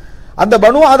கோத்திரத்தினர்கள். அந்த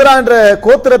பனு ஆதரா என்ற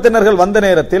கோத்திரத்தினர்கள் வந்த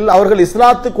நேரத்தில் அவர்கள்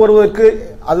இஸ்லாத்துக்கு வருவதற்கு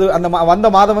அது அந்த வந்த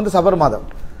மாதம் வந்து சஃபர் மாதம்.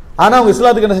 ஆனா அவங்க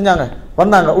இஸ்லாத்துக்கு என்ன செஞ்சாங்க,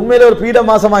 வந்தாங்க. உண்மையிலே ஒரு பீட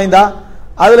மாசம் ஆயிருந்தா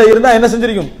அதுல இருந்தா என்ன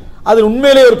செஞ்சிருக்கும், அது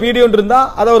உண்மையிலே ஒரு பீடி ஒன்று இருந்தா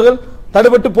அது அவர்கள்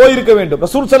தடுபட்டு போயிருக்க வேண்டும்.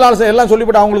 ரசூல் ஸல்லல்லாஹு அலைஹி எல்லாம்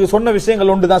சொல்லிவிட்டு அவங்களுக்கு சொன்ன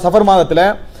விஷயங்கள் ஒன்று தான். சஃபர் மாதத்துல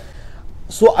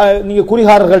நீங்க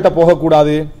குறிகாரர்கள்ட்ட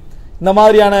போகக்கூடாது, இந்த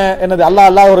மாதிரியான என்னது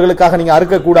அல்லாஹ்வர்களுக்காக நீங்க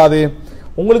அறுக்கக்கூடாது,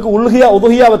 உங்களுக்கு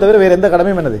உதுஹியாவை தவிர வேற எந்த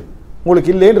கடமையும் என்னது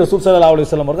உங்களுக்கு இல்லை என்று ரசூல் ஸல்லல்லாஹு அலைஹி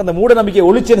வஸல்லம் அவர்கள் அந்த மூட நம்பிக்கையை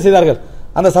ஒழிச்சு என்ன செய்தார்கள்,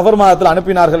 அந்த சஃபர் மாதத்தில்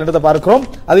அனுப்பினார்கள் என்றதை பார்க்கிறோம்.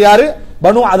 அது யாரு,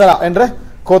 பனு அதரா என்ற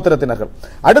கோத்திரத்தினர்கள்.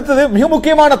 அடுத்தது மிக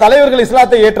முக்கியமான தலைவர்கள்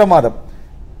இஸ்லாத்தை ஏற்ற மாதம்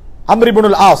அம்ர்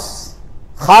இப்னுல் ஆஸ்,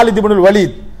 ஹாலித் இப்னுல்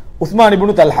வலீத், உஸ்மான்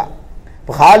இப்னு தல்ஹா.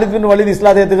 இப்போ ஹாலித் இப்னு வலீத்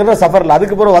இஸ்லாத்தை ஏற்றுக்கிற சஃபர்ல,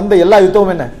 அதுக்கு பிறகு வந்த எல்லா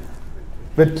யுத்தமும் என்ன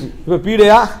வெற்றி. இப்ப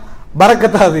பீடையா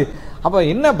பரக்கத்தாது. அப்ப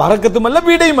என்ன பரக்கத்தும் அல்ல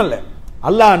பீடையும் அல்ல,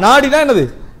 அல்லாஹ் நாடினா என்னது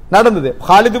நடந்தது.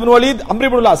 ஹாலித் இப்னு வலீத், அம்ர்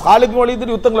இப்னுல் ஆஸ். ஹாலித் இப்னு வலீத்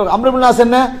யுத்தங்கள். அம்ர் இப்னுல் ஆஸ்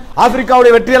என்ன,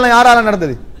 ஆப்பிரிக்காவுடைய வெற்றி எல்லாம் யாரால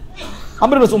நடந்தது,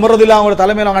 அம்ர் இப்னு உமர் ரலியல்லாஹு அன்ஹு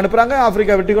தலைமையில் அவங்க அனுப்புறாங்க.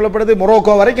 ஆப்பிரிக்கா வெற்றி கொள்ளப்படுது.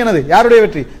 மொரோக்கோ வரைக்கும் என்னது யாருடைய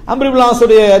வெற்றி, அம்ர் இப்னுல்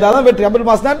ஆஸுடைய அதான் வெற்றி. அம்ர்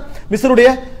இப்னுல் ஆஸ் தான் மிஸ்ருடைய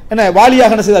என்ன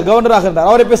வாலியாக என்ன செய்தார், கவர்னராக இருந்தார்.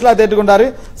 அவரை இஸ்லாத்தை ஏற்றுக்கொண்டாரு.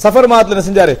 சஃபர் மாதத்தில் என்ன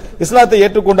செஞ்சாரு, இஸ்லாத்தை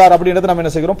ஏற்றுக்கொண்டார். அப்படின்றத நம்ம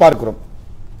என்ன செய்கிறோம் பார்க்கிறோம்.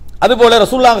 அதுபோல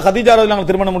ரசூலுல்லாஹ் கதீஜா ரலியல்லாஹு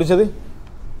திருமணம் முடிச்சது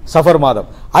சஃபர் மாதம்.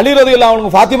 அலி ரலியல்லாஹு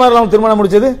அன்ஹு ஃபாத்திமா ரலியல்லாஹு அன்ஹு திருமணம்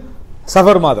முடிச்சது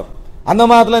சஃபர் மாதம். அந்த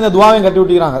மாதத்துல இந்த துஆவையும் கட்டி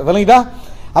விட்டுறாங்க. விளங்கிட்டா?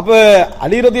 அப்ப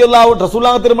அலி ரலியல்லாஹு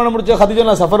ரசூலுல்லாஹ் திருமணம் முடிச்ச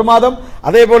கதீஜா சஃபர் மாதம்,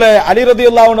 அதே போல அலி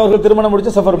ரலியல்லாஹு அன்ஹு அவர்கள் திருமணம்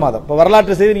முடிச்ச சஃபர் மாதம். இப்ப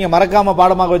வரலாற்று செய்தி நீங்க மறக்காம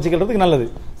பாடமாக வச்சுக்கிறதுக்கு நல்லது.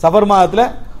 சஃபர் மாதத்துல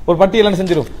ஒரு பட்டியல்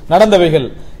செஞ்சிடும் நடந்தவைகள்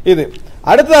இது.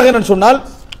 அடுத்ததாக என்ன சொன்னால்,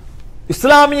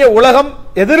 இஸ்லாமிய உலகம்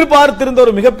எதிர்பார்த்திருந்த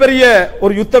ஒரு மிகப்பெரிய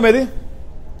ஒரு யுத்தம் எது,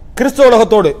 கிறிஸ்தவ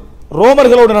உலகத்தோடு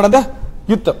ரோமர்களோடு நடந்த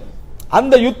யுத்தம்.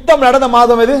 அந்த யுத்தம் நடந்த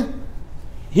மாதம் எது,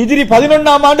 ஹிஜ்ரி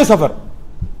 11ஆம் ஆண்டு சஃபர்.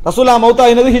 ரசூலுல்லாஹ்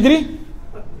மௌத்தாயினது ஹிஜ்ரி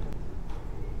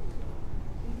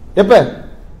எப்ப,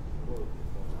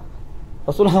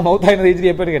 ரசூலுல்லாஹ் மௌத்தாயினது ஹிஜ்ரி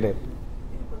எப்பன்னு கேட்டேன்.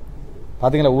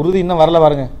 பாத்தீங்களா, உறுதி இன்னும் வரல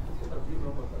பாருங்க.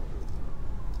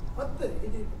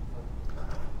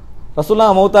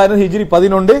 ரசூலுல்லாஹ் மௌத்தாயினது ஹிஜ்ரி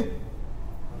 11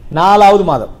 4வது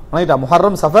மாதம்.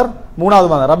 முஹர்ரம் சஃபர் 3வது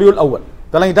மாதம் ரபியுல் அவ்வல்.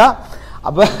 விளங்கிட்டா?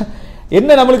 அப்ப என்ன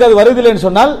நம்மளுக்கு அது வருதில்லைன்னு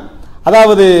சொன்னால்,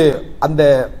 அதாவது அந்த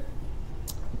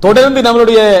தொடர்ந்து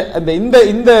நம்மளுடைய இந்த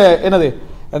இந்த என்னது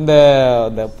இந்த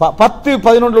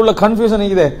 10-11 உள்ள கன்ஃபியூஷன்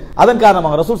இருக்குது. அதன்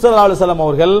காரணமாக ரசூல் ஸல்லல்லாஹு அலைஹி வஸல்லம்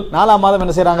அவர்கள் 4ஆம் மாதம்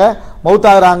என்ன செய்றாங்க,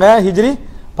 மௌத்தாகிறாங்க ஹிஜ்ரி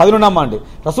 11ஆம் ஆண்டு.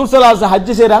 ரசூல் ஸல்லல்லாஹு அலைஹி வஸல்லம்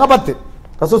ஹஜ் செய்றாங்க 10.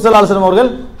 ரசூல் ஸல்லல்லாஹு அலைஹி வஸல்லம் அவர்கள்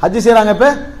ஹஜ் செய்றாங்க இப்ப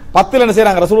 10 என்ன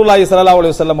செய்றாங்க, ரசூலுல்லாஹி ஸல்லல்லாஹு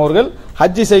அலைஹி வஸல்லம் அவர்கள்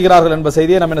ஹஜ் செய்கிறார்கள் என்ற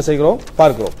செய்தியை நம்ம என்ன செய்கிறோம்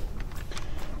பார்க்கிறோம்.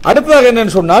 அடுத்ததாக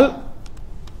என்னன்னு சொன்னால்,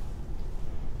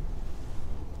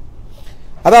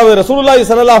 அதாவது ரசூலுல்லாஹி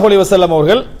ஸல்லல்லாஹு அலைஹி வஸல்லம்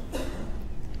அவர்கள்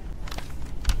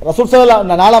ரசூல் ஸல்லல்லாஹு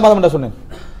 4ஆம் மாதம் என்ன சொன்னேன்,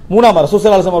 3ஆம் மாதம் ரசூல்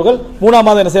ஸல்லல்லாஹு அலைஹி வஸல்லம் அவர்கள் 3ஆம்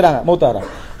மாதம் என்ன செய்றாங்க, மௌத்தாகிறாங்க.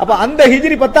 அப்ப அந்த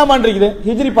ஹிஜ்ரி 10ஆம் ஆண்டு இருக்குது.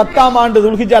 ஹிஜ்ரி 10ஆம் ஆண்டு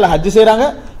துல்ஹிஜ்ஜால ஹஜ் செய்றாங்க.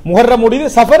 முஹர்ரம் முடியுது.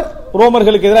 சஃபர்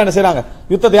ரோமர்களுக்கு எதிராக என்ன செய்றாங்க,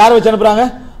 யுத்தத்தை யாரை வச்சு அனுப்புறாங்க,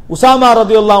 உசாமா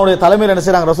ரலியல்லாஹு அன்ஹு தலைமையில் என்ன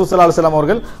செய்றாங்க, ரசூல் ஸல்லல்லாஹு அலைஹி வஸல்லம்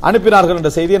அவர்கள் அனுப்பினார்கள் என்ற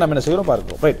செய்தியை நம்ம என்ன செய்கிறோம்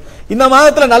பார்க்கிறோம். ரைட். இந்த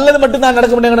மாதத்துல நல்லது மட்டும் தான்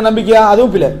நடக்க முடியுங்கிற நம்பிக்கையா,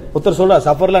 அதுவும் பிள்ளை. ஒருத்தர் சொல்ற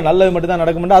சஃபர்ல நல்லது மட்டும் தான்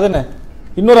நடக்க முடியும், அது என்ன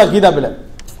இன்னொரு அகீதா பிள்ளை.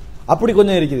 அப்படி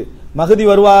கொஞ்சம் இருக்குது. மஹதி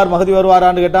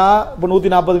வருவாரான்னு கேட்டா இப்ப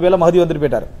 140 பேர்ல மஹதி வந்துட்டு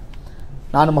போயிட்டாரு.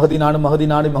 நானும் மஹதி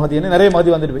நிறைய மஹதி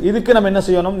வந்துட்டு. இதுக்கு நம்ம என்ன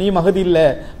செய்யணும், நீ மஹதி இல்ல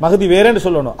மஹதி வேறேன்னு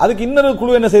சொல்லணும். அதுக்கு இன்னொரு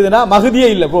குழு என்ன செய்யுதுன்னா, மஹதியே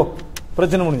இல்ல போ,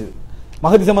 பிரச்சனை முடிஞ்சது.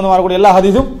 மஹதி சம்பந்தம் வரக்கூடிய எல்லா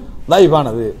ஹதீஸும்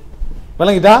லைஃபானது.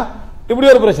 விளங்கிட்டா? இப்படி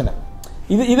ஒரு பிரச்சனை.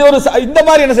 இது ஒரு இந்த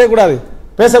மாதிரி என்ன செய்யக்கூடாது,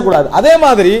 பேசக்கூடாது. அதே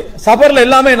மாதிரி சஃபர்ல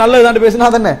எல்லாமே நல்லதுதான் பேசினா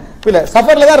தானே இல்ல.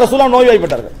 சஃபர்ல தான் ரசூலுல்லாஹ்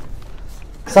நோய்வாய்ப்பட்டார்கள்.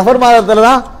 சஃபர் மாதத்துல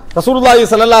தான் ரசூலுல்லாஹி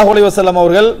ஸல்லல்லாஹு அலைஹி வஸல்லம்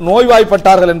அவர்கள்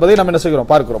நோய்வாய்ப்பட்டார்கள் என்பதை நம்ம என்ன செய்கிறோம்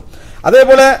பார்க்கிறோம். அதே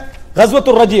போல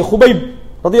கஸ்வத்துர் ரஜி ஹுபைப்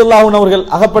ரலியல்லாஹு அன்ஹு அவர்கள்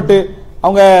அகப்பட்டு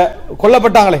அவங்க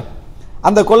கொல்லப்பட்டாங்களே,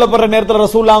 அந்த கொல்லப்படுற நேரத்தில்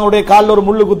ரசூலுல்லாஹ்வுடைய காலில் ஒரு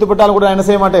முள்ளு குத்துப்பட்டாலும் கூட என்ன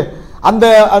செய்ய மாட்டேன். அந்த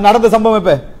நடந்த சம்பவம்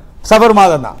எப்ப, சஃபர்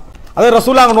மாதம் தான். அதே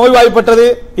ரசூலுல்லாஹ் நோய்வாய்ப்பட்டது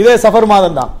இதே சஃபர்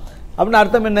மாதம் தான். அப்படின்னு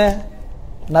அர்த்தம் என்ன,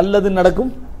 நல்லது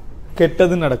நடக்கும்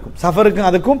கெட்டது நடக்கும். சஃபருக்கும்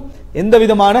அதுக்கும் எந்த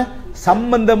விதமான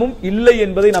சம்பந்தமும் இல்லை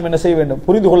என்பதை நாம் என்ன செய்ய வேண்டும்,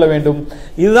 புரிந்து கொள்ள வேண்டும்.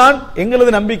 இதுதான்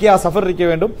எங்களது நம்பிக்கையா சஃபர் இருக்க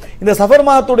வேண்டும். இந்த சஃபர்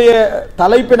மாதத்துடைய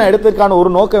தலைப்பினை எடுப்பதற்கான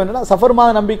ஒரு நோக்கம் என்னன்னா, சஃபர்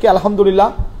மாத நம்பிக்கை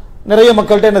அல்ஹம்துலில்லாஹ் நிறைய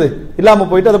மக்கள்கிட்ட என்னது இல்லாம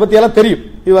போயிட்டு அதை பத்தி எல்லாம் தெரியும்.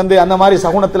 இது அந்த மாதிரி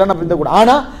சகுனத்துல நம்ம இந்த கூட.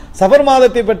 ஆனா சஃபர்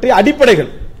மாதத்தை பற்றி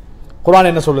அடிப்படைகள் குர்ஆன்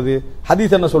என்ன சொல்லுது,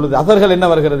 ஹதீஸ் என்ன சொல்லுது, அஸர்கள் என்ன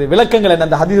வருகிறது, விளக்கங்கள் என்ன,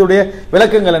 அந்த ஹதீஸுடைய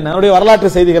விளக்கங்கள் என்ன, அதனுடைய வரலாற்று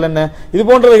செய்திகள் என்ன, இது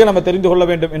போன்றவைகள் நம்ம தெரிந்து கொள்ள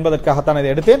வேண்டும் என்பதற்காகத்தான்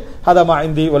இதை எடுத்தேன். ஹதா மா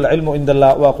இந்தி வல் இல்மு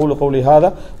இந்தல்லாஹ் வ அகூலு கௌலி ஹாதா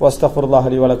வ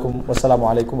அஸ்தக்ஃபிருல்லாஹ லி வ லக்கும் வஸ்ஸலாமு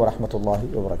அலைக்கும் வ ரஹ்மத்துல்லாஹி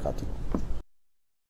வ பரகாத்துஹு.